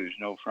bad foods.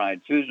 No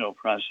fried foods, no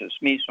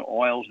processed meats, no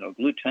oils, no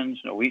glutens,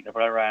 no wheat, no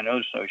butter,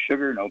 no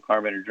sugar, no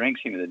carbonated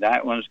drinks. Even the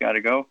diet ones got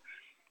to go.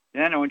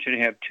 Then I want you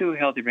to have 2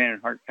 healthy brain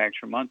and heart packs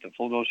per month, a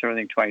full dose of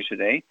everything twice a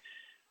day.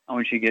 I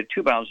want you to get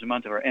 2 bottles a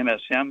month of our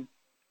MSM.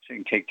 So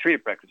you can take 3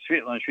 at breakfast, 3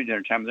 at lunch, 3 at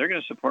dinner time. They're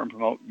going to support and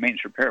promote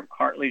maintenance repair of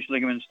cartilage,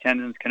 ligaments,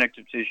 tendons,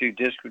 connective tissue,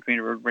 disc between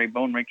the vertebrae,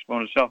 bone, rings,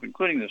 bone itself,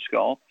 including the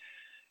skull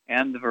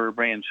and the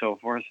vertebrae and so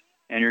forth,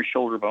 and your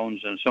shoulder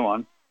bones and so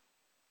on.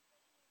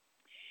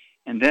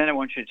 And then I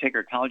want you to take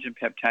our collagen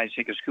peptides,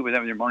 take a scoop of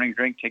that with your morning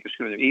drink, take a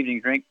scoop with your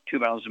evening drink, 2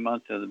 bottles a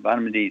month of the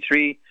vitamin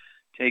D3.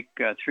 Take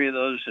 3 of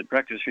those at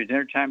breakfast, 3 at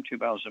dinner time, 2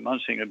 bottles a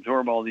month, so you can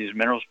absorb all these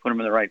minerals, put them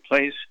in the right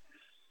place.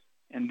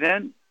 And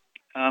then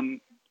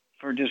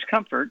for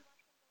discomfort,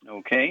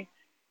 okay,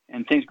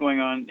 and things going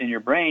on in your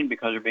brain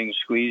because they're being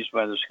squeezed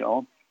by the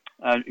skull,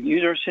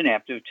 use our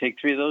Synaptive. Take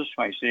 3 of those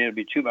twice a day. It'll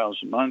be 2 bottles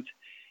a month.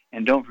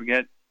 And don't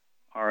forget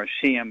our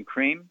CM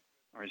cream.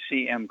 Our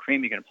CM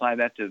cream, you can apply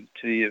that to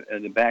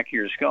the back of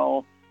your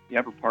skull, the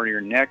upper part of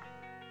your neck,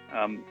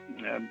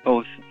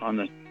 both on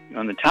the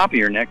top of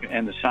your neck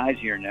and the sides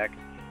of your neck,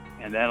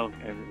 and that'll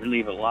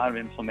relieve a lot of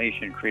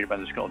inflammation created by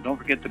the skull. Don't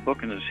forget the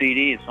book and the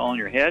CD. It's all in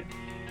your head.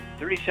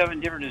 37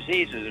 different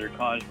diseases that are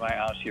caused by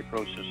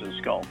osteoporosis of the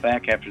skull.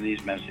 Back after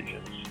these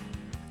messages.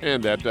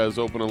 And that does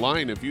open a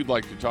line. If you'd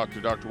like to talk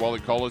to Dr.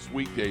 Wallach, call us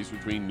weekdays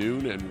between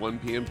noon and 1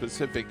 p.m.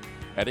 Pacific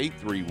at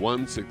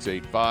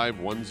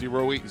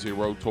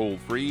 831-685-1080, toll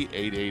free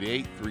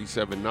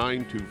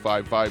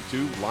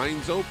 888-379-2552.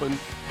 Lines open.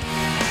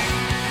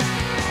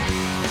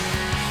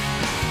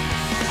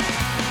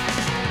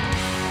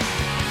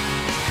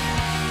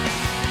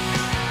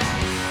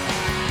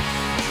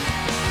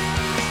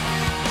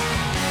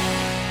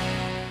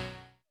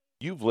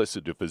 You've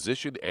listened to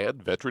physician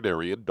and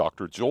veterinarian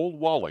Dr. Joel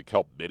Wallach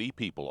help many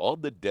people on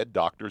the Dead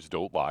Doctors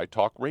Don't Lie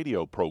talk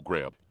radio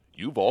program.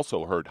 You've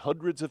also heard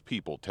hundreds of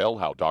people tell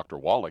how Dr.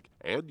 Wallach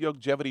and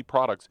Youngevity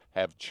products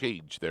have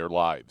changed their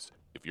lives.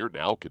 If you're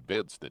now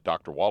convinced that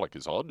Dr. Wallach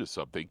is onto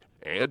something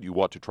and you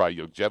want to try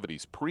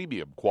Youngevity's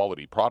premium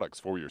quality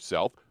products for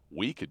yourself,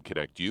 we can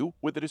connect you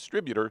with a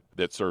distributor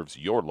that serves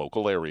your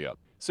local area.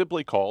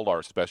 Simply call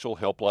our special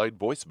helpline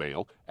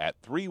voicemail at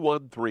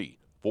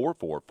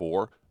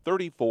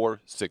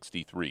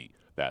 313-444-3463.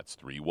 That's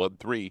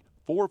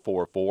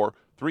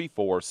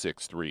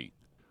 313-444-3463.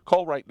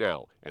 Call right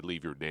now and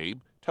leave your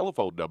name,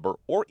 telephone number,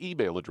 or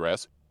email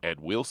address, and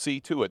we'll see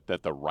to it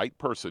that the right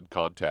person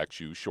contacts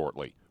you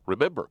shortly.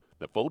 Remember,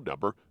 the phone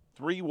number,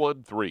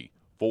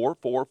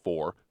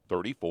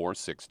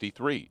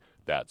 313-444-3463.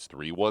 That's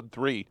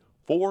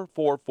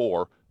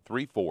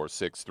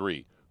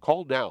 313-444-3463.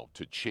 Call now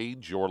to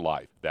change your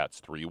life. That's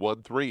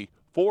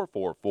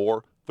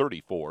 313-444-3463.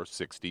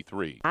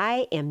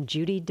 I am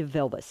Judy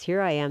DeVilbus. Here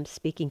I am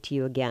speaking to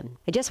you again.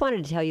 I just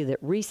wanted to tell you that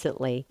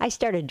recently I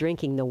started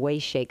drinking the Whey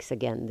Shakes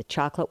again, the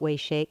chocolate Whey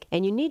Shake.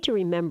 And you need to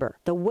remember,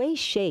 the Whey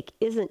Shake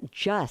isn't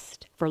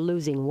just for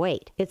losing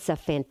weight. It's a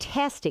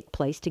fantastic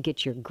place to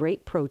get your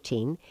great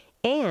protein.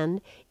 And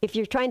if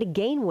you're trying to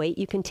gain weight,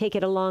 you can take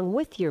it along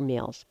with your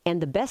meals.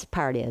 And the best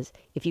part is,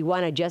 if you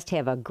want to just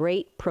have a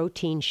great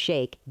protein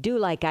shake, do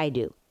like I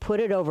do. Put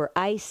it over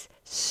ice,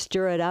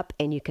 stir it up,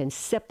 and you can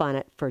sip on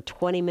it for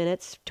 20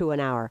 minutes to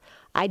an hour.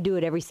 I do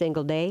it every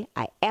single day.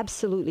 I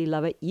absolutely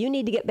love it. You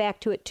need to get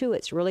back to it too.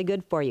 It's really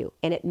good for you.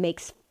 And it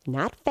makes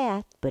not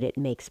fat, but it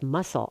makes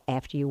muscle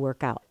after you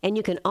work out. And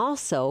you can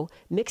also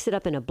mix it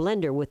up in a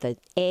blender with an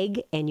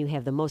egg, and you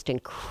have the most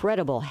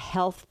incredible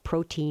health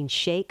protein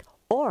shake.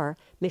 Or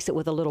mix it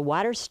with a little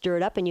water, stir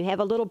it up, and you have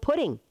a little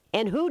pudding.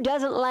 And who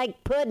doesn't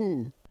like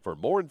pudding? For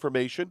more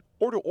information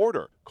or to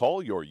order,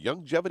 call your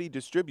Youngevity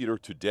distributor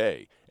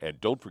today.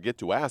 And don't forget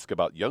to ask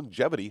about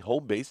Youngevity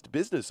home-based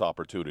business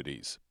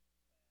opportunities.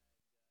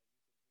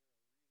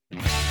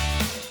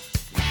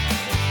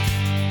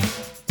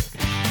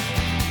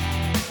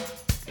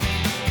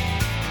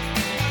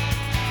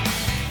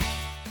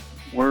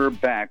 We're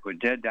back with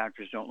Dead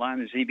Doctors Don't Lie on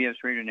the ZBS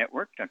Radio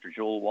Network. Dr.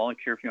 Joel Wallach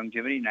here for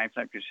Youngevity, Knife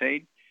Flat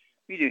Crusade.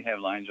 We do have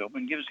lines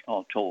open. Give us a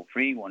call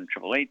toll-free,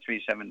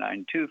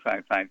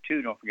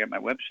 1-888-379-2552. Don't forget my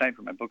website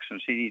for my books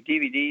and CDs,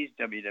 DVDs,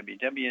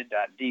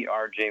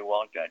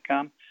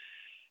 www.drjwallach.com.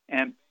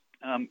 And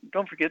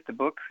don't forget the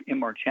book,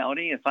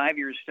 Immortality, a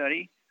 5-year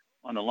study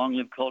on the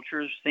long-lived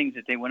cultures, things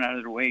that they went out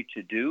of their way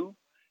to do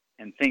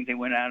and things they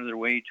went out of their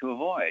way to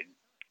avoid.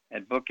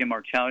 That book,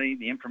 Immortality,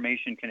 the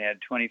information can add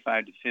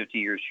 25 to 50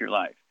 years to your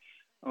life.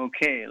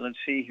 Okay, let's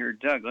see here.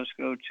 Doug, let's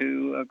go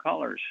to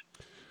callers.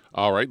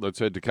 All right, let's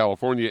head to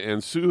California.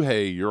 And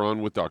Suhei, you're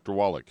on with Dr.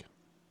 Wallach.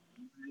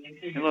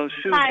 Hello,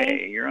 Suhei. Hi.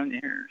 You're on the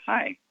air.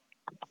 Hi.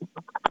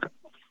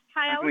 Hi,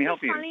 I was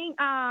just calling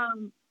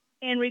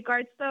in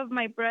regards to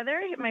my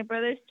brother. My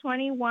brother's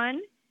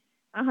 21,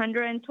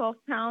 112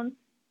 pounds.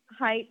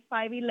 height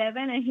 5'11",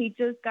 and he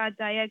just got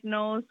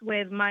diagnosed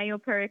with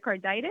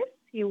myopericarditis.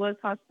 He was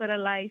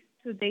hospitalized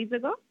 2 days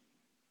ago.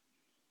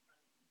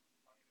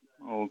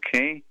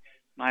 Okay.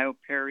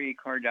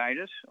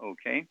 Myopericarditis.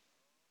 Okay.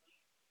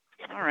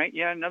 All right.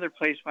 Yeah, another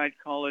place might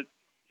call it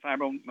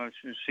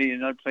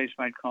another place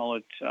might call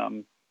it,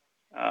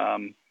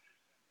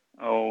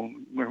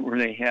 where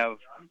they have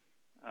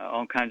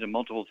all kinds of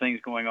multiple things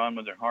going on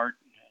with their heart.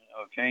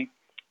 Okay.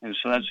 And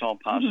so that's all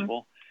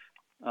possible.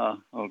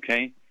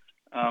 Okay.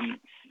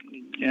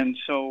 And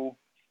so,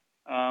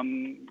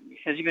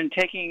 has he been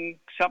taking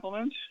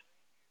supplements?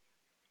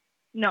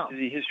 No. Does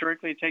he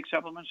historically take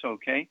supplements?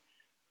 Okay.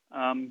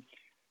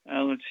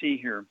 Let's see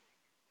here.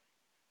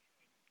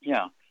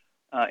 Yeah.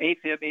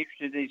 AFib,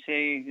 did they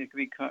say it could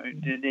be?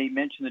 Did they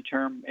mention the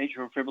term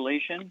atrial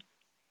fibrillation?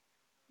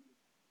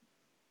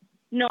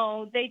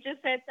 No, they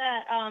just said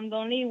that the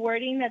only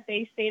wording that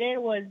they stated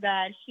was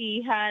that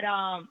he had,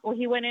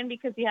 he went in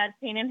because he had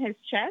pain in his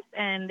chest,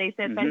 and they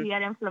said that he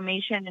had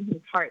inflammation in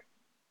his heart.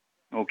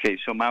 Okay,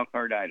 so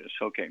myocarditis.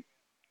 Okay.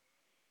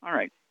 All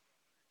right.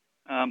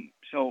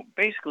 So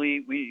basically,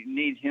 we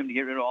need him to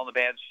get rid of all the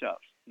bad stuff.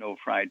 No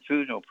fried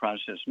food, no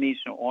processed meats,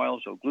 no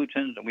oils, no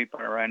gluten, no wheat,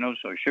 butter, rhinos,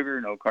 no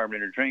sugar, no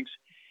carbonated drinks.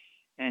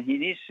 And he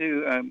needs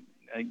to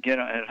get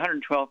at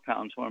 112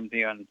 pounds, want him to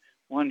be on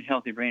one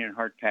healthy brain and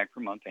heart pack per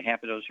month, a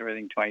half a dose of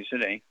everything twice a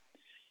day.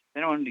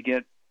 Then I want him to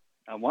get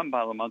 1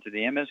 bottle a month of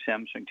the MSM,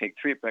 so he can take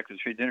 3 at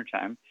breakfast, 3 at dinner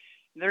time.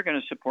 And they're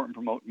going to support and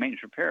promote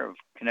maintenance repair of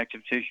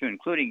connective tissue,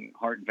 including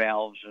heart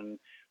valves and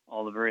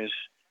all the various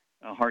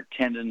heart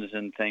tendons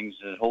and things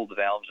that hold the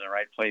valves in the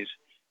right place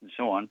and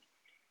so on.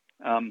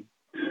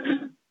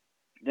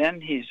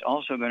 Then he's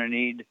also going to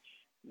need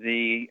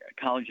the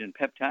collagen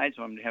peptides.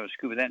 I want him to have a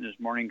scoop of that in his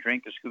morning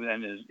drink, a scoop of that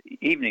in his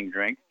evening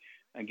drink.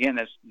 Again,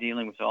 that's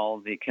dealing with all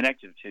the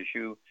connective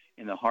tissue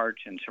in the heart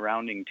and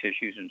surrounding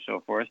tissues and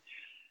so forth.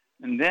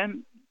 And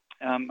then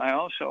I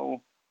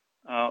also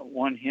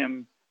want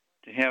him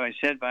to have, I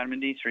said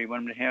vitamin D3,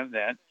 want him to have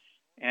that.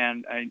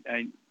 And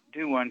I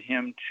do want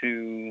him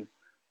to,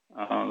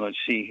 let's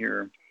see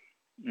here,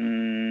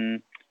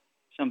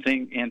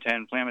 something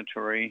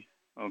anti-inflammatory.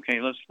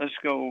 Okay, let's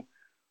go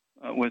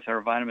with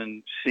our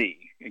vitamin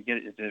C.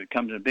 It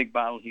comes in a big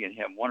bottle. He can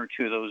have 1 or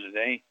 2 of those a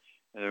day.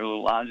 They're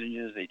little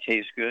lozenges. They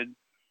taste good.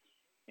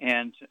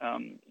 And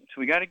so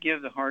we got to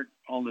give the heart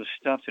all the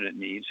stuff that it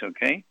needs,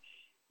 okay?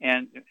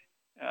 And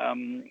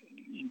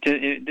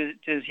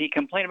does he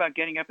complain about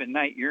getting up at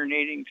night,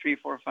 urinating 3,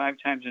 4, 5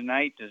 times a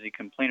night? Does he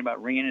complain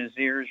about ringing in his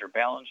ears or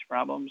balance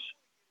problems?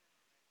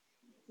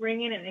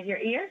 Ringing in your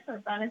ears or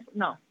balance?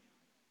 No.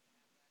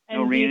 And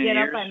no ringing do you get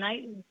in the up ears? at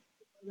night in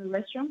the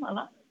restroom a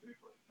lot?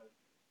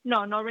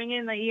 No, no ringing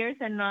in the ears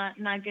and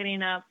not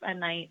getting up at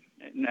night.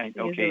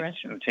 Okay,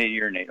 so say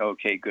urinate.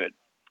 Okay, good.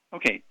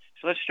 Okay,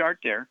 so let's start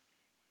there.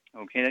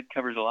 Okay, that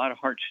covers a lot of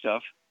heart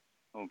stuff.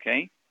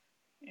 Okay,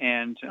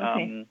 and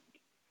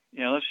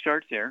let's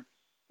start there.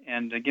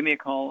 And give me a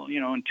call,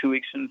 in 2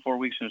 weeks and 4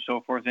 weeks and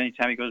so forth.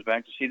 Anytime he goes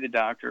back to see the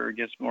doctor or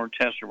gets more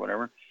tests or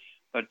whatever.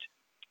 But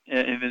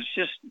if it's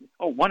just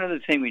one other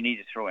thing we need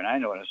to throw in. I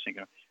know what I was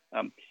thinking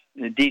of.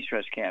 The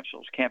D-stress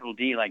capsules, capital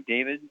D like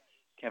David.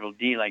 Capital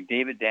D like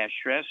David dash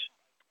stress.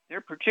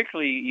 They're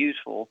particularly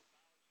useful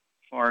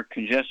for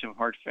congestive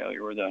heart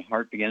failure, where the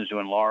heart begins to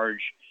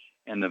enlarge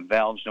and the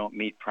valves don't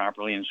meet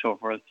properly and so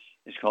forth.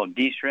 It's called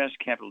D-stress,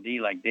 capital D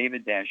like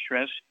David dash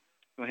stress.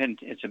 Go ahead, and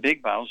it's a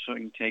big bottle, so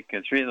you can take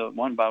 3 of the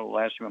 1 bottle will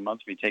last him a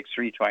month if he takes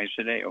 3 twice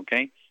a day.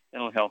 Okay,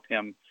 that'll help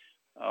him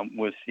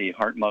with the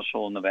heart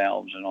muscle and the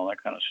valves and all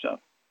that kind of stuff.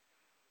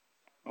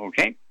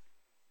 Okay.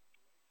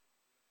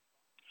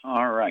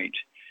 All right.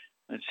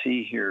 Let's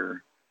see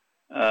here.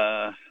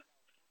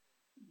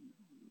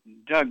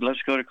 Doug,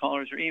 let's go to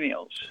callers or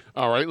emails.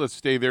 All right, let's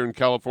stay there in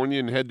California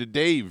and head to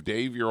Dave.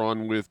 Dave, you're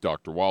on with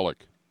Dr.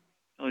 Wallach.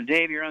 Hello,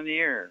 Dave, you're on the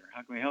air.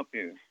 How can we help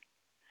you?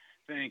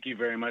 Thank you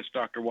very much,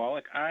 Dr.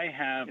 Wallach. I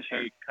have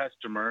a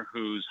customer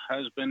whose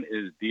husband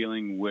is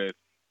dealing with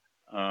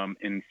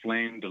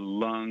inflamed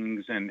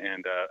lungs and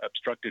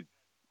obstructed,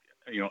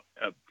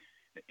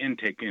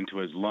 intake into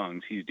his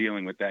lungs. He's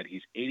dealing with that.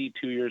 He's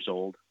 82 years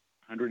old,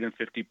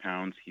 150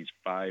 pounds. He's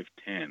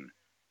 5'10".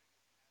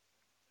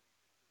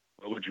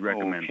 What would you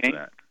recommend for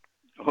that?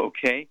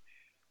 Okay.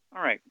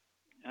 All right.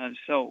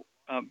 So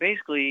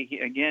basically, he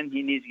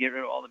needs to get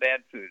rid of all the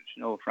bad foods.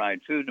 No fried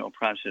food, no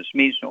processed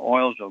meats, no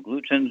oils, no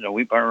gluten, no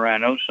wheat, butter,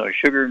 rhinos, no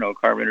sugar, no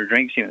carbonated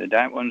drinks. Even the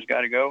diet one's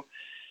got to go.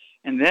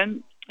 And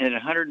then at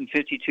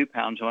 152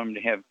 pounds, I want him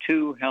to have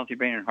 2 healthy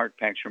brain and heart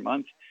packs per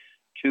month.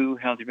 2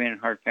 healthy brain and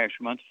heart packs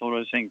per month, full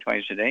dosing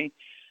twice a day.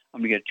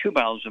 I'm going to get 2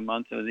 bottles a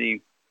month of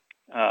the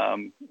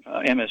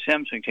MSM,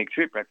 so you can take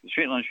 3 at breakfast,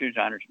 3 at lunch, 3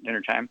 at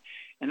dinner time.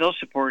 And they'll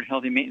support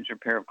healthy maintenance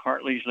repair of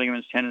cartilage,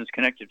 ligaments, tendons,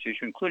 connective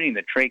tissue, including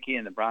the trachea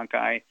and the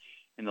bronchi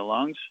in the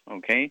lungs,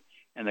 okay,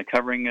 and the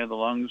covering of the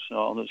lungs,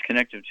 all those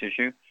connective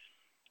tissue.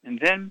 And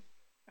then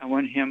I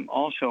want him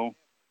also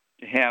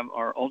to have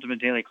our Ultimate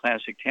Daily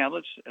Classic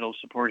tablets. It'll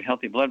support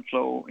healthy blood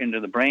flow into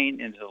the brain,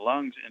 into the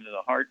lungs, into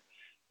the heart,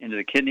 into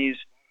the kidneys,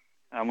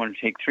 I want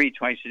to take 3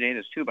 twice a day.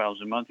 That's 2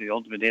 bottles a month of the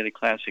Ultimate Daily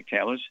Classic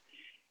tablets.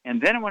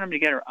 And then I want him to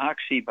get her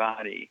Oxy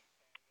Body.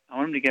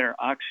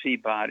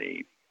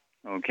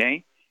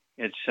 Okay?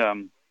 It's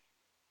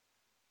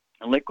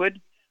a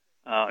liquid.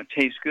 It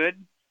tastes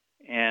good.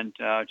 And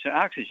it's an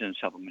oxygen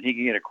supplement. He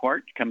can get a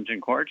quart. It comes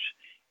in quarts.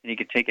 And he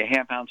could take a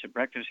half ounce at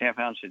breakfast, half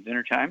ounce at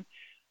dinner time.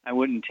 I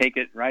wouldn't take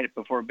it right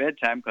before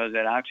bedtime because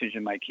that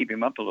oxygen might keep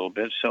him up a little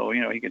bit. So,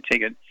 he could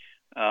take it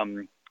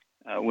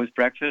with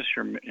breakfast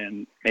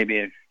and maybe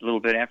a little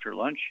bit after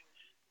lunch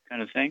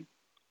kind of thing.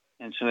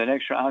 And so that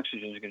extra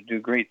oxygen is going to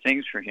do great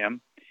things for him.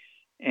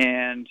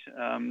 And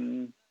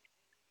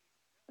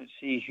let's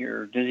see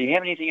here. Does he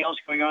have anything else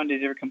going on? Did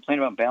he ever complain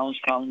about balance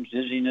problems,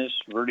 dizziness,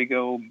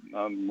 vertigo,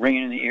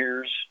 ringing in the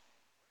ears?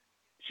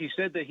 She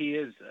said that he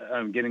is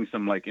getting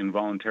some like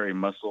involuntary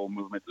muscle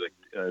movements,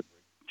 like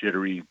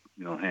jittery,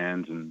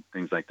 hands and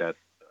things like that.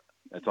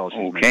 That's all she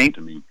mentioned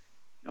to me.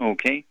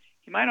 Okay.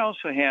 He might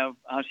also have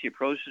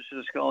osteoporosis of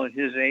the skull at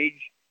his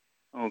age.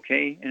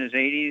 Okay. In his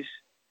 80s,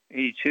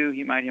 82,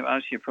 he might have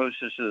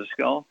osteoporosis of the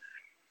skull.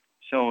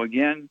 So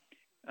again,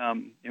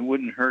 it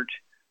wouldn't hurt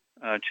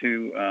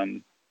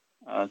to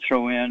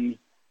throw in,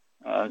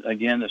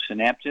 again, the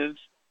Synaptive.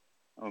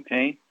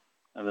 Okay.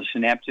 The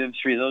Synaptive,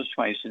 3 of those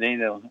twice a day.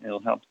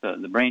 It'll help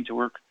the brain to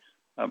work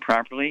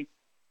properly.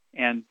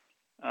 And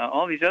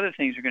all these other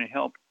things are going to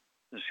help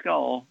the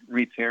skull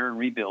repair and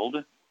rebuild.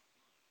 All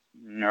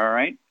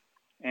right.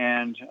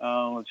 And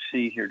let's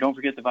see here. Don't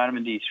forget the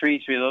vitamin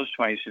D3, 3 of those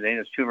twice a day.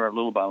 That's 2 of our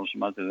little bottles a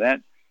month of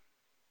that.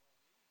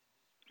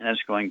 And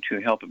that's going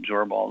to help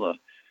absorb all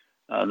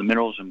the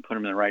minerals and put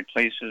them in the right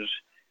places.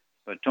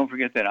 But don't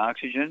forget that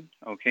oxygen,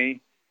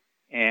 okay?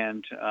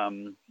 And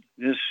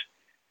this,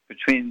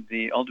 between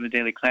the Ultimate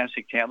Daily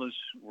Classic tablets,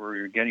 where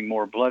you're getting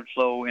more blood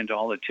flow into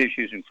all the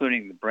tissues,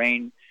 including the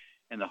brain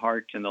and the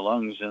heart and the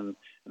lungs and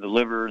the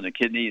liver and the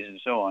kidneys and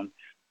so on,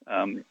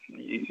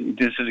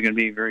 this is going to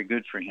be very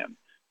good for him.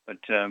 But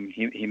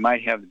he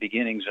might have the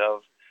beginnings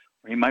of,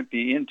 or he might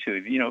be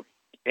into,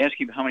 ask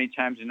him how many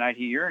times a night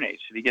he urinates.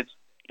 If he gets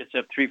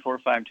up 3, 4,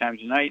 5 times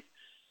a night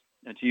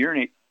to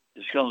urinate,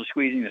 the skull is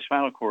squeezing the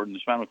spinal cord, and the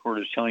spinal cord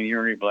is telling the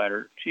urinary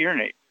bladder to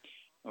urinate.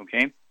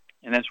 Okay?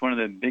 And that's one of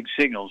the big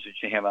signals that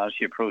you have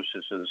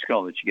osteoporosis of the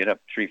skull, that you get up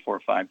 3,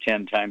 4, 5,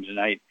 10 times a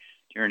night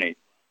to urinate.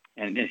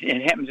 And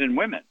it happens in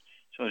women.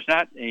 So it's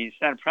not a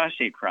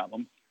prostate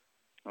problem,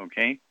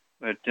 okay?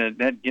 But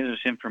that gives us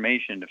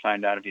information to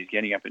find out if he's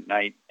getting up at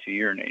night to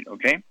urinate,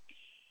 okay?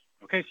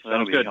 Okay,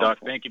 sounds good, Doc.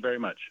 Thank you very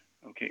much.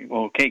 Okay,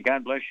 well, okay,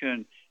 God bless you,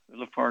 and we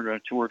look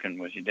forward to working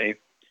with you, Dave.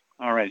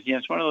 All right, yeah,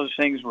 it's one of those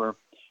things where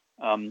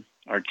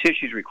our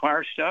tissues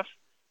require stuff,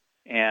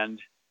 and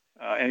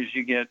as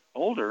you get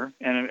older,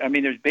 and I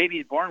mean, there's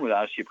babies born with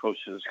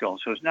osteoporosis of the skull,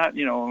 so it's not,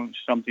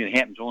 something that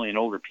happens only in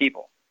older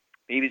people.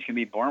 Babies can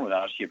be born with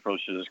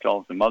osteoporosis of the skull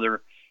if the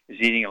mother is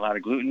eating a lot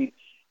of gluten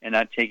and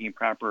not taking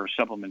proper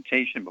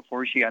supplementation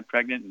before she got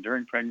pregnant and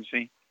during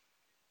pregnancy,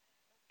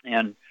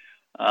 and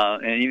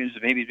even as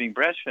the baby's being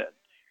breastfed.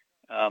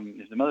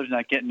 If the mother's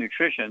not getting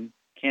nutrition,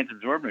 can't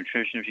absorb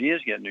nutrition if she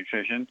is getting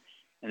nutrition,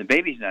 and the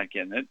baby's not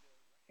getting it,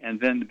 and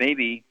then the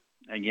baby,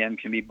 again,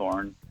 can be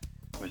born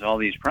with all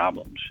these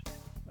problems,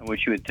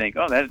 which you would think,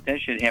 oh, that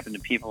should happen to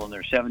people in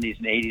their 70s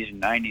and 80s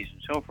and 90s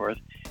and so forth.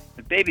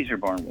 But babies are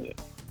born with it,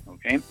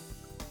 okay?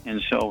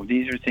 And so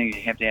these are things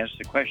you have to ask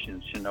the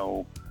questions to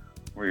know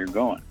where you're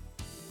going.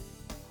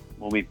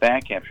 We'll be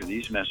back after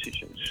these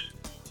messages.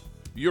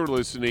 You're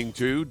listening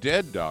to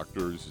Dead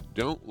Doctors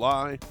Don't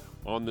Lie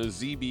on the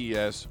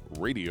ZBS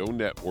Radio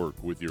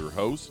Network with your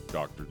host,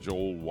 Dr.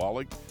 Joel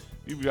Wallach.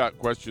 If you've got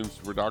questions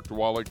for Dr.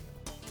 Wallach,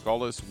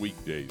 call us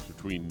weekdays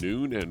between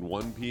noon and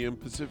 1 p.m.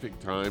 Pacific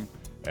Time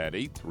at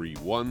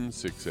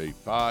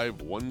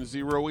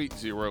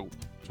 831-685-1080,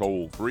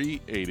 toll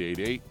free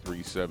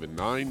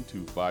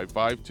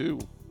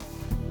 888-379-2552.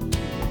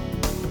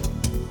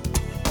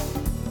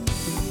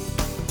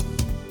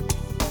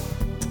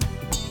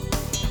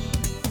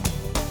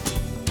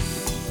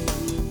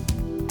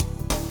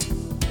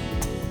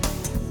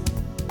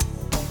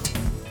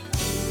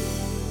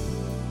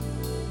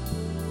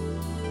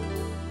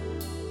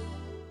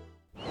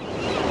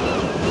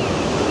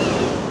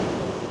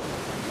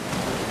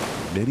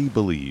 Many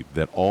believe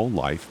that all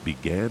life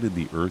began in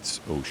the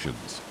Earth's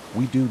oceans.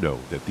 We do know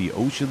that the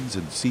oceans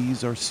and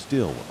seas are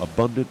still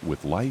abundant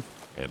with life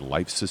and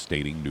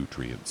life-sustaining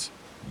nutrients.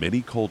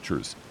 Many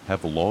cultures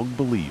have long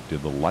believed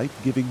in the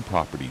life-giving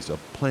properties of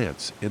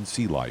plants and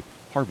sea life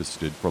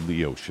harvested from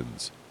the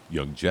oceans.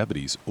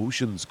 Youngevity's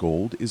Ocean's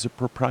Gold is a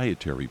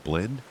proprietary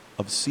blend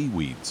of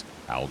seaweeds,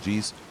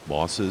 algae,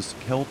 mosses,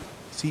 kelp,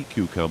 sea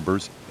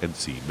cucumbers, and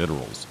sea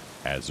minerals,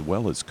 as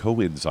well as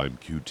coenzyme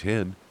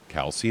Q10,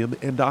 calcium,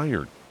 and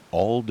iron,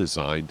 all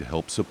designed to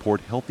help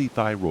support healthy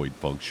thyroid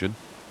function,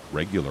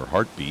 regular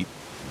heartbeat,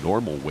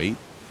 normal weight,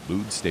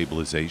 mood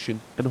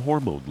stabilization, and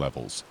hormone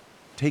levels.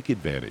 Take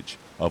advantage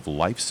of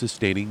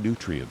life-sustaining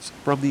nutrients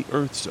from the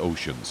Earth's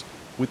oceans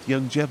with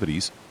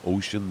Youngevity's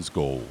Ocean's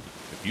Gold.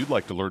 If you'd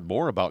like to learn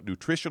more about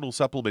nutritional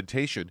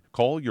supplementation,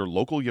 call your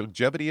local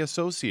Youngevity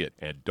associate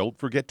and don't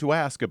forget to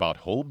ask about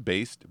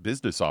home-based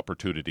business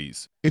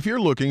opportunities. If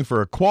you're looking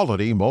for a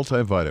quality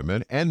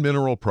multivitamin and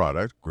mineral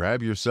product,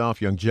 grab yourself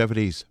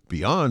Youngevity's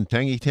Beyond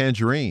Tangy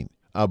Tangerine,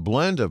 a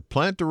blend of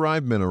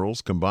plant-derived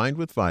minerals combined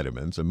with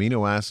vitamins,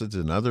 amino acids,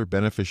 and other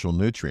beneficial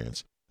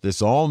nutrients.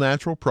 This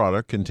all-natural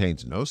product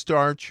contains no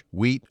starch,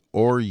 wheat,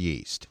 or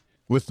yeast,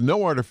 with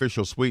no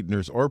artificial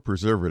sweeteners or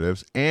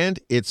preservatives, and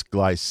it's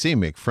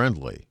glycemic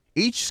friendly.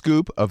 Each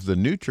scoop of the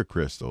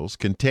NutriCrystals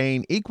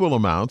contain equal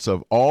amounts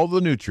of all the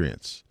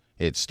nutrients.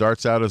 It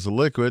starts out as a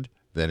liquid,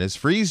 then is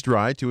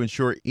freeze-dried to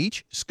ensure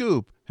each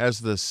scoop has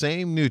the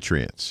same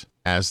nutrients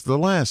as the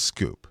last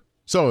scoop.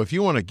 So if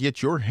you want to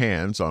get your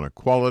hands on a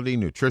quality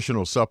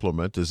nutritional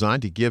supplement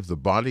designed to give the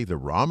body the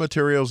raw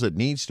materials it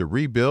needs to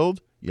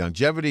rebuild,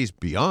 Youngevity's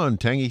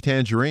Beyond Tangy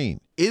Tangerine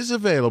is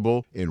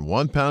available in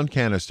 1-pound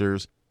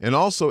canisters and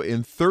also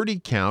in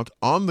 30-count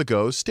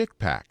on-the-go stick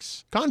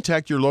packs.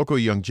 Contact your local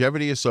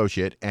Youngevity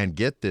associate and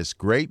get this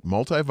great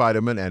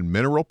multivitamin and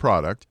mineral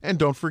product, and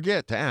don't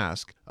forget to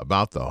ask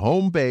about the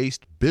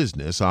home-based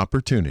business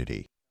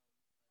opportunity.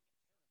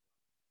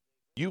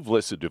 You've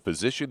listened to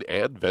physician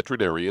and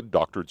veterinarian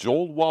Dr.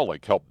 Joel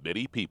Wallach help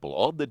many people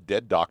on the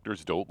Dead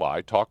Doctors Don't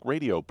Lie talk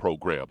radio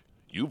program.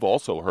 You've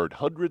also heard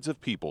hundreds of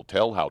people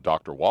tell how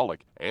Dr. Wallach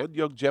and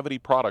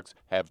Youngevity products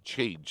have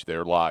changed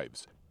their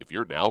lives. If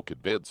you're now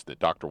convinced that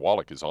Dr.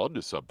 Wallach is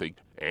onto something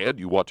and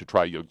you want to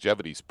try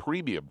Youngevity's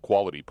premium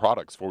quality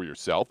products for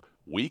yourself,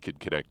 we can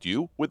connect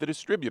you with a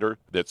distributor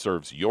that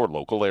serves your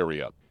local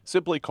area.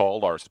 Simply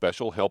call our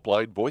special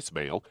helpline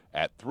voicemail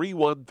at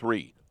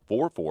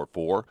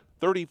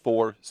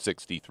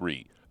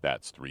 313-444-3463.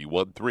 That's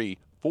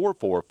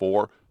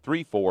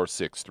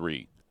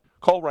 313-444-3463.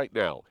 Call right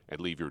now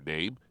and leave your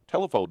name,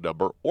 telephone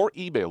number, or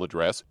email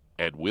address,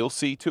 and we'll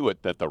see to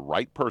it that the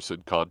right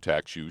person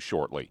contacts you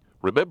shortly.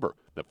 Remember,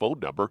 the phone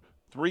number,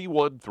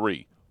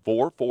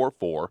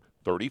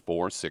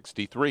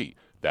 313-444-3463.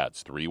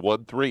 That's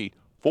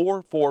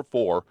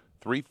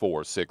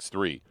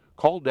 313-444-3463.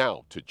 Call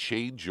now to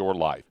change your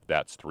life.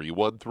 That's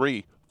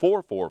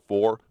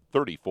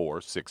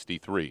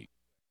 313-444-3463.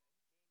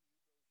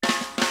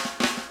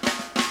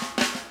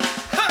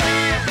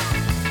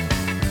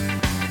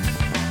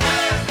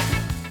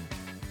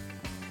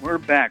 We're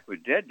back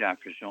with Dead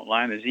Doctors Don't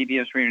Lie on the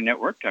ZBS Radio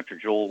Network. Dr.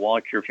 Joel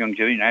Wallach here for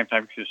Youngevity, Knife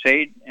Time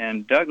Crusade.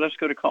 And Doug, let's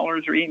go to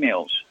callers or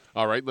emails.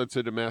 All right, let's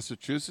head to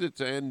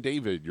Massachusetts. And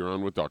David, you're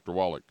on with Dr.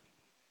 Wallach.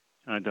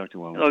 Hi, Dr.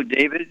 Wallach. Hello,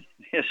 David.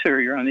 Yes, sir,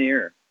 you're on the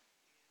air.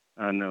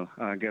 No,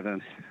 I got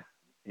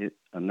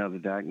another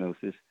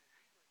diagnosis.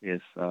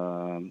 It's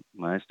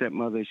my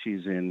stepmother.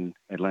 She's in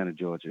Atlanta,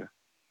 Georgia,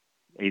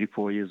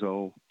 84 years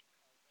old.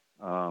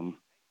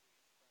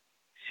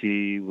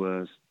 She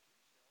was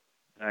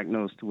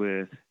diagnosed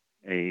with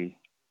a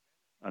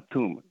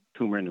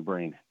tumor in the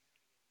brain.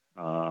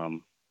 The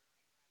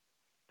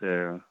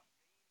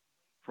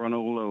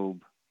frontal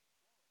lobe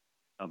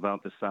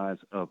about the size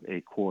of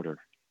a quarter.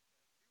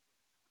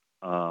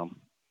 The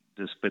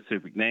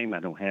specific name, I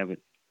don't have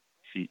it.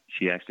 She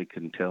actually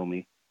couldn't tell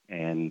me.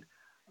 And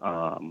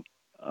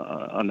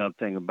another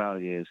thing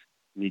about it is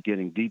me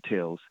getting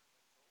details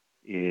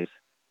is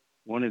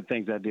one of the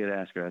things I did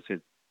ask her. I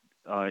said,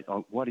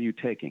 what are you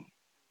taking?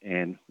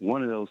 And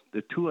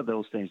the two of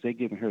those things, they're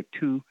giving her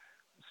two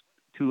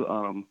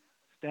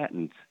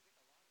statins,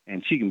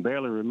 and she can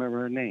barely remember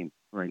her name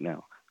right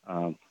now.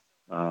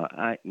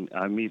 I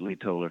immediately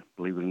told her,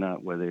 believe it or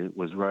not, whether it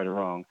was right or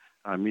wrong,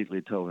 I immediately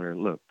told her,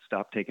 look,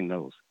 stop taking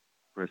those,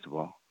 first of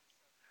all.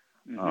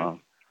 Mm-hmm.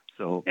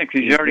 So yeah,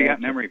 because you already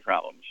got memory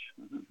problems.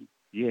 Mm-hmm.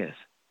 Yes,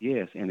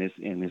 and it's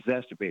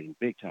exacerbating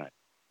big time.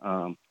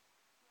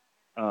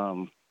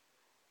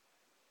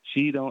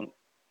 She's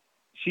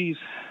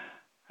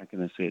how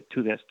can I say it,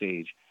 to that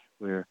stage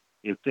where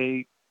if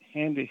they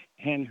hand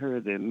her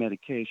the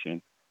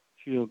medication,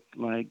 she'll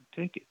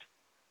take it.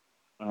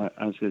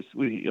 I said,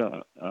 sweetie,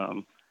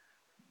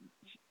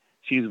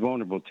 she's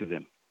vulnerable to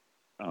them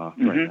right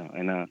now,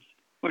 and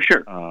well,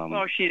 sure.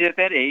 Well, she's at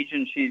that age,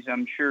 and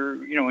I'm sure,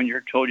 when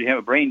you're told you have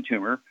a brain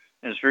tumor,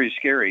 it's very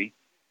scary.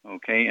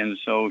 Okay, and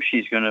so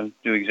she's going to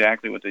do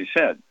exactly what they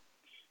said.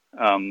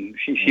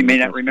 She may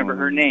not remember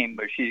her name,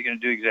 but she's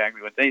going to do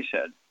exactly what they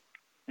said.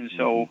 And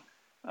so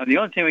the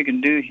only thing we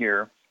can do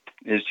here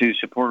is to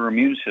support her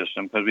immune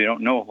system because we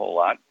don't know a whole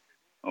lot.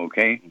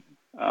 Okay,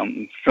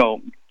 do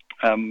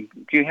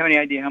you have any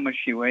idea how much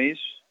she weighs?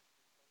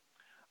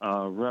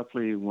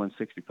 Roughly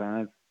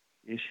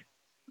 165-ish.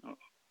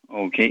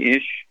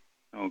 Okay-ish.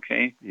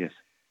 Okay. Yes.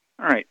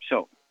 All right.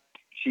 So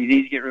she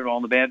needs to get rid of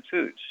all the bad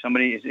foods.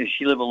 Does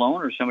she live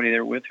alone, or somebody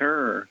there with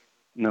her? Or?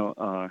 No.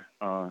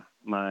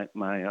 My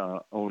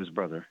oldest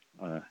brother.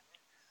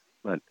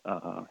 But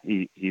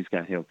he's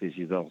got health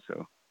issues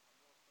also.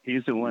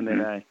 He's the one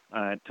that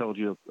I told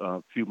you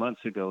a few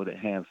months ago that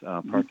has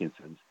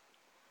Parkinson's.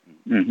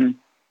 Mm-hmm.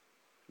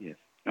 Yes.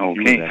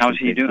 Okay. How's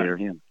he doing? Care of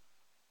him.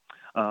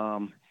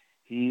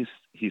 He's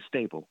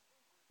stable,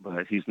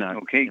 but he's not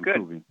improving.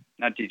 Good.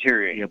 Not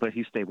deteriorating. Yeah, but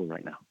he's stable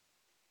right now.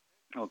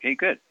 Okay,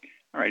 good.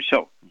 All right,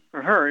 so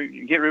for her,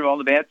 get rid of all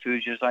the bad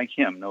foods just like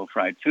him. No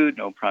fried food,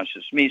 no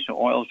processed meats,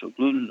 no oils, no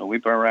gluten, no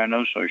wheat bar,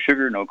 no soy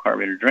sugar, no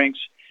carbonated drinks.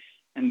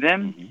 And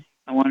then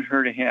I want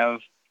her to have,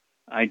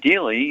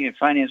 ideally, if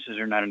finances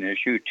are not an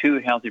issue,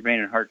 2 healthy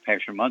brain and heart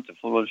packs a month, the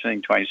full of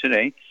thing twice a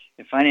day.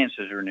 If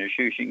finances are an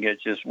issue, she can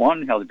get just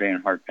 1 healthy brain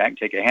and heart pack,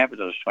 take a half of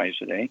those twice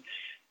a day.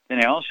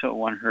 Then I also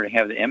want her to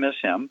have the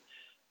MSM.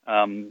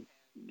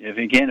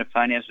 If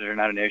finances are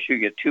not an issue,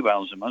 get 2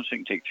 bottles a month, so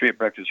you can take 3 at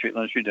breakfast, 3 at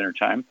lunch, 3 at dinner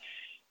time.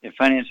 If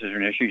finances are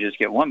an issue, just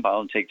get 1 bottle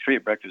and take 3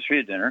 at breakfast, 3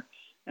 at dinner.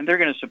 And they're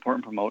going to support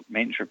and promote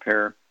maintenance,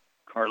 repair,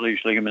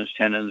 cartilage, ligaments,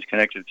 tendons,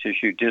 connective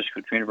tissue, disc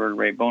between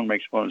vertebrae, bone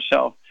makes bone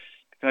itself.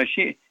 Because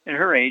she, at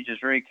her age, it's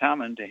very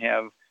common to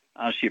have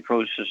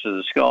osteoporosis of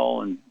the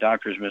skull, and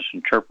doctors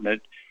misinterpret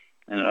it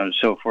and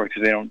so forth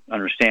because they don't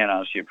understand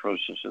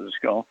osteoporosis of the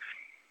skull.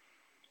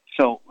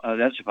 So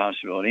that's a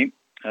possibility.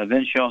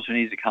 Then she also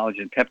needs the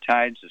collagen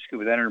peptides, the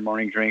scuba that in her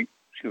morning drink,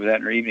 scuba that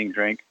in her evening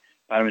drink,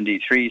 vitamin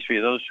D3, 3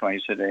 of those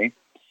twice a day.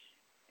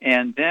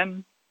 And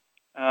then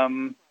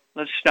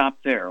let's stop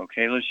there,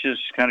 okay? Let's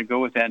just kind of go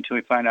with that until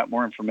we find out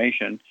more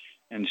information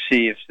and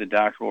see if the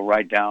doctor will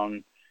write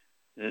down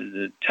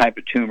the type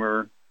of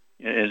tumor.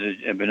 Is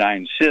it a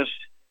benign cyst?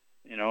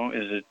 Is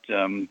it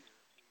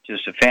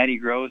just a fatty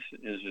growth?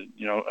 Is it,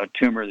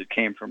 a tumor that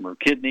came from her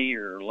kidney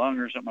or her lung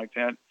or something like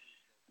that?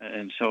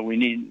 And so we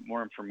need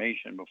more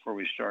information before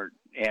we start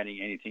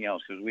adding anything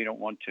else because we don't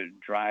want to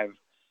drive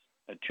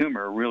a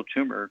real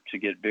tumor, to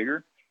get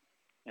bigger.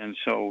 And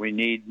so we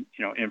need,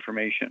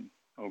 information.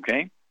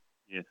 Okay?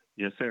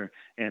 Yes, sir.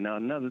 And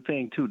another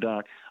thing too,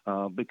 Doc,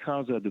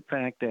 because of the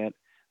fact that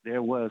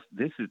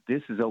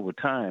this is over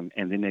time,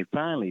 and then they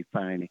finally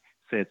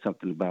said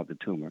something about the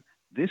tumor.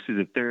 This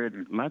is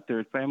my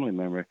third family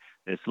member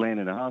that's laying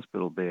in a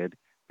hospital bed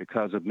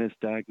because of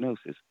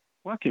misdiagnosis.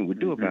 What can we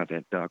do about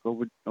that, Doc?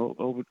 Overall.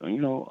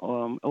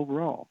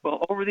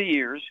 Well, over the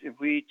years, if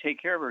we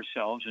take care of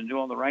ourselves and do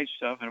all the right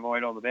stuff and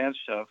avoid all the bad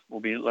stuff, we'll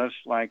be less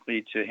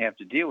likely to have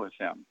to deal with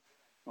them.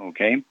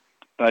 Okay,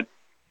 but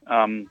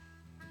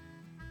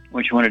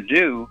what you want to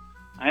do,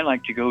 I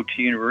like to go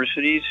to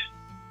universities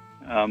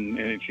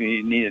if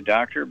you need a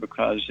doctor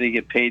because they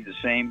get paid the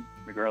same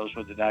regardless of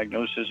what the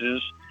diagnosis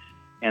is,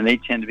 and they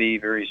tend to be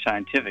very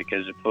scientific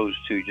as opposed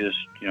to just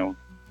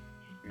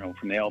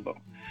from the elbow.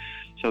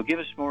 So give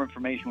us more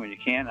information when you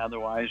can.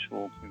 Otherwise,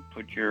 we'll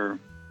put your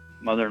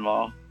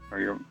mother-in-law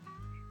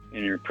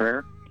in your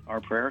prayer,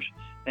 our prayers.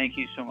 Thank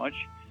you so much.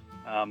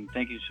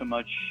 Thank you so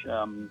much,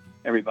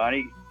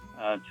 everybody.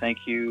 Thank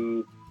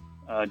you,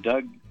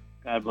 Doug.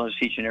 God bless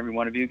each and every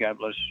one of you. God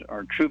bless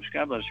our troops.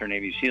 God bless our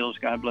Navy SEALs.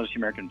 God bless the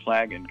American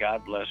flag, and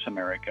God bless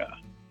America.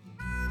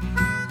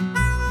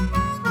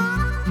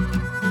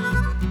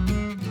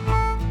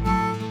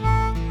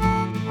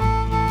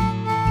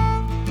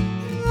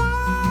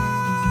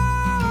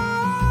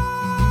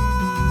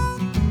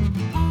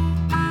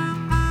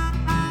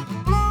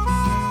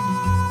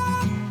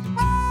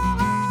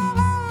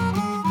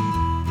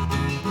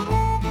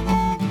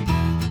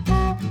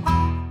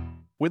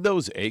 When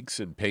those aches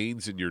and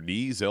pains in your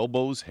knees,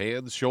 elbows,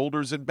 hands,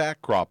 shoulders, and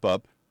back crop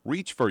up,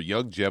 reach for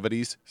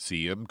Youngevity's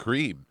CM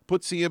Cream.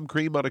 Put CM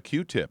Cream on a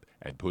Q-tip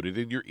and put it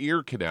in your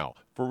ear canal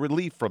for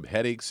relief from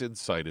headaches and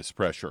sinus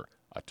pressure.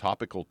 A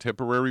topical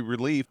temporary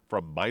relief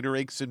from minor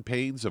aches and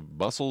pains of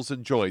muscles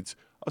and joints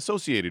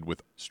associated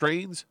with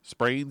strains,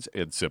 sprains,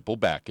 and simple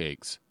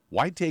backaches.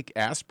 Why take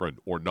aspirin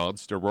or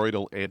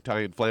non-steroidal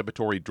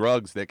anti-inflammatory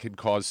drugs that can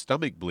cause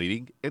stomach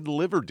bleeding and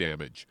liver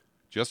damage?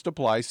 Just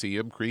apply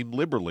CM Cream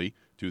liberally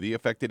to the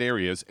affected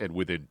areas, and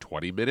within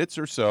 20 minutes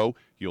or so,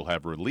 you'll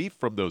have relief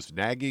from those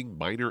nagging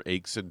minor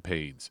aches and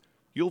pains.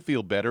 You'll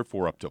feel better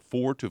for up to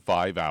 4 to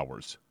 5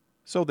 hours.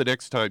 So the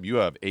next time you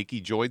have achy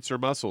joints or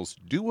muscles,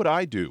 do what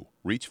I do.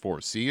 Reach for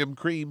CM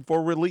Cream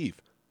for relief.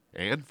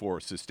 And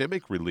for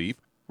systemic relief,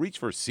 reach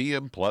for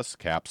CM Plus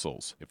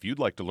capsules. If you'd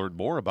like to learn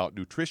more about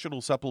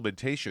nutritional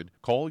supplementation,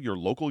 call your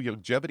local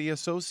Youngevity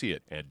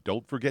associate, and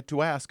don't forget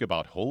to ask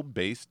about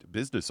home-based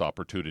business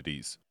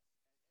opportunities.